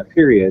during that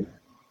period,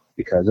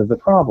 because of the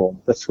problem,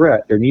 the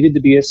threat. There needed to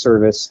be a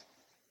service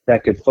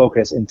that could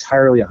focus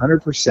entirely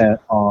 100%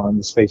 on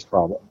the space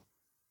problem.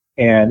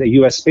 And a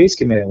U.S. Space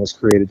Command was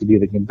created to be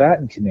the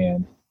combatant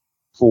command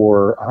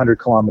for 100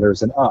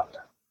 kilometers and up,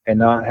 and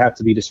not have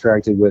to be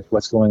distracted with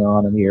what's going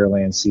on in the air,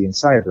 land, sea, and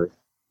cyber.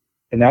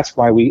 And that's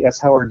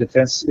how our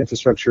defense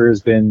infrastructure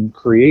has been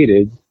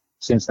created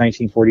since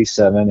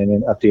 1947 and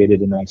then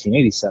updated in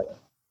 1987.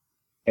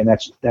 And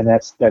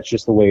that's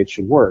just the way it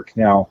should work.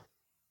 Now,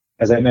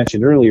 as I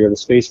mentioned earlier, the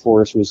Space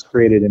Force was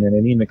created in an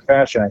anemic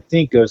fashion, I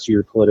think goes to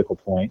your political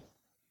point.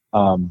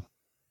 And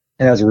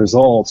as a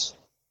result,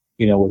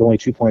 with only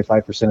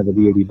 2.5% of the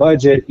DoD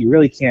budget, you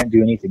really can't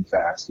do anything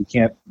fast. You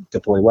can't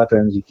deploy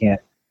weapons. You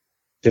can't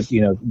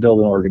build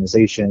an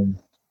organization,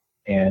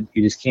 and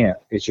you just can't.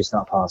 It's just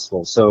not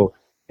possible. So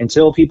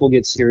until people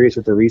get serious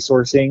with the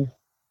resourcing,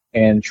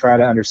 and try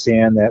to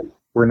understand that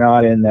we're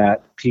not in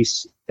that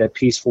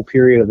peaceful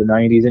period of the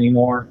 90s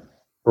anymore,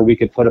 where we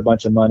could put a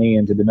bunch of money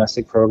into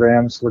domestic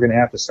programs. We're going to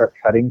have to start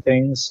cutting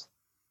things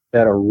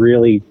that are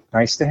really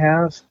nice to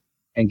have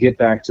and get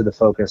back to the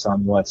focus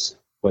on what's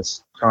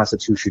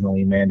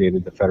constitutionally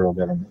mandated the federal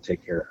government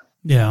take care of.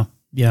 Yeah.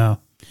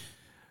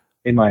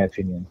 In my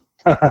opinion.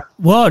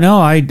 Well, no,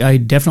 I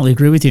definitely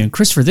agree with you. And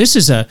Christopher, this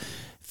is a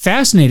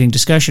fascinating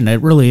discussion.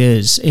 It really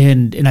is.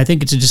 And I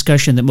think it's a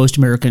discussion that most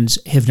Americans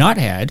have not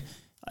had.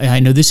 I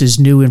know this is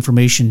new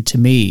information to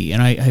me,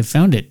 and I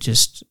found it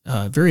just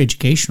very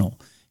educational.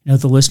 I know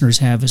the listeners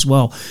have as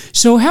well.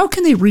 So how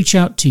can they reach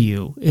out to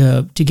you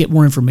to get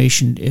more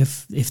information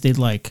if they'd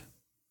like?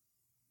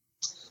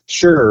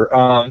 Sure.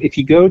 If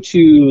you go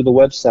to the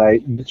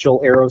website,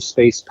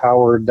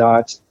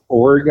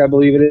 mitchellaerospacepower.org, I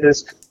believe it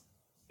is,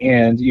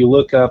 and you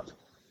look up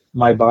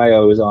my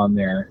bio is on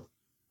there.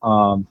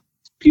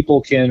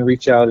 People can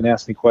reach out and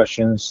ask me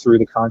questions through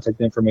the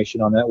contact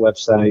information on that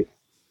website,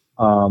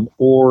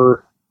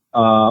 or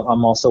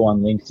I'm also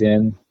on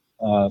LinkedIn,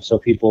 so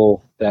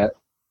people that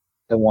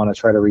want to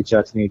try to reach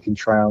out to me can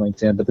try on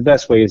LinkedIn. But the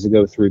best way is to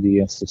go through the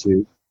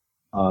Institute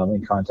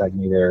and contact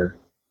me there.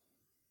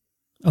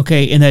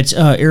 Okay, and that's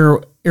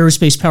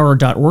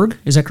aerospacepower.org,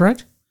 is that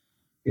correct?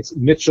 It's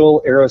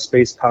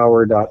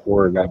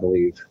mitchellaerospacepower.org, I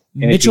believe.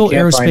 And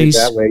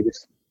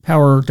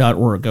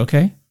mitchellaerospacepower.org,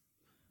 okay?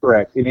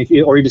 Correct. And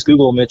you just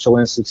Google Mitchell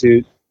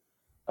Institute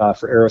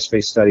for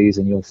Aerospace Studies,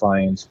 and you'll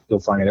find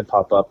it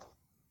pop up,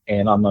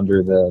 and I'm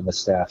under the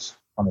staff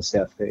on the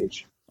staff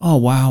page. Oh,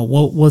 wow.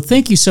 Well,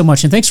 thank you so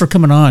much, and thanks for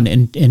coming on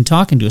and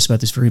talking to us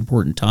about this very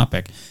important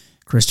topic,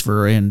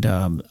 Christopher. And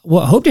I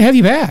hope to have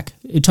you back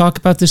and talk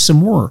about this some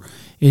more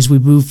as we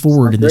move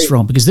forward in this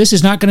realm, because this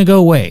is not going to go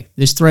away.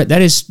 This threat,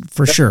 that is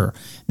for sure.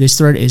 This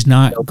threat is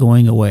not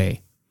going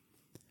away.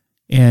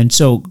 And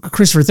so,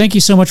 Christopher, thank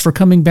you so much for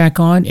coming back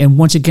on. And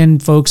once again,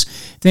 folks,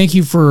 thank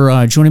you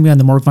for joining me on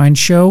the Mark Vine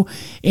Show.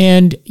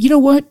 And you know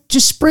what?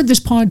 Just spread this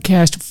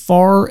podcast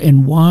far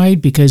and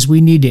wide, because we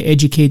need to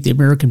educate the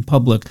American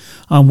public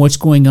on what's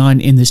going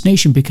on in this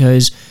nation,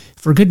 because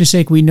for goodness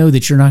sake, we know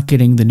that you're not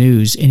getting the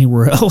news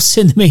anywhere else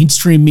in the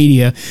mainstream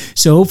media.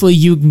 So hopefully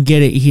you can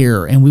get it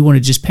here. And we want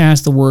to just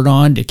pass the word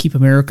on to keep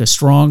America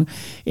strong.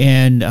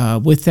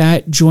 And with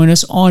that, join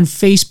us on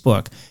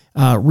Facebook.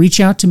 Reach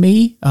out to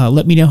me.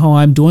 Let me know how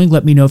I'm doing.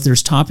 Let me know if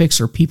there's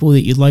topics or people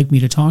that you'd like me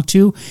to talk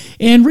to.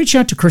 And reach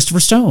out to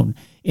Christopher Stone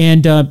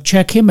and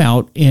check him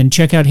out and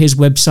check out his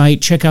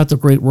website. Check out the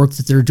great work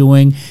that they're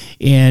doing.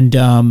 And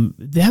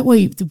that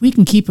way we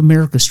can keep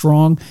America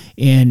strong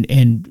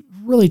and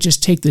really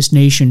just take this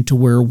nation to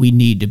where we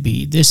need to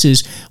be.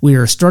 We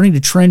are starting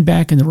to trend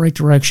back in the right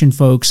direction,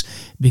 folks,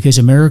 because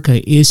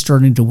America is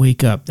starting to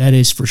wake up. That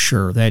is for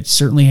sure. That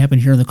certainly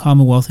happened here in the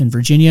Commonwealth in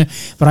Virginia.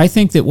 But I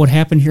think that what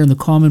happened here in the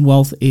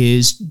Commonwealth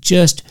is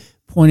just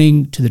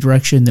pointing to the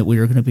direction that we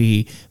are going to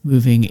be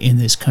moving in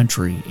this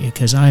country,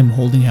 because I'm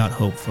holding out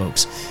hope,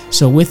 folks.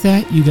 So with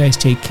that, you guys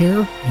take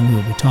care, and we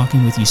will be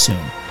talking with you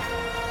soon.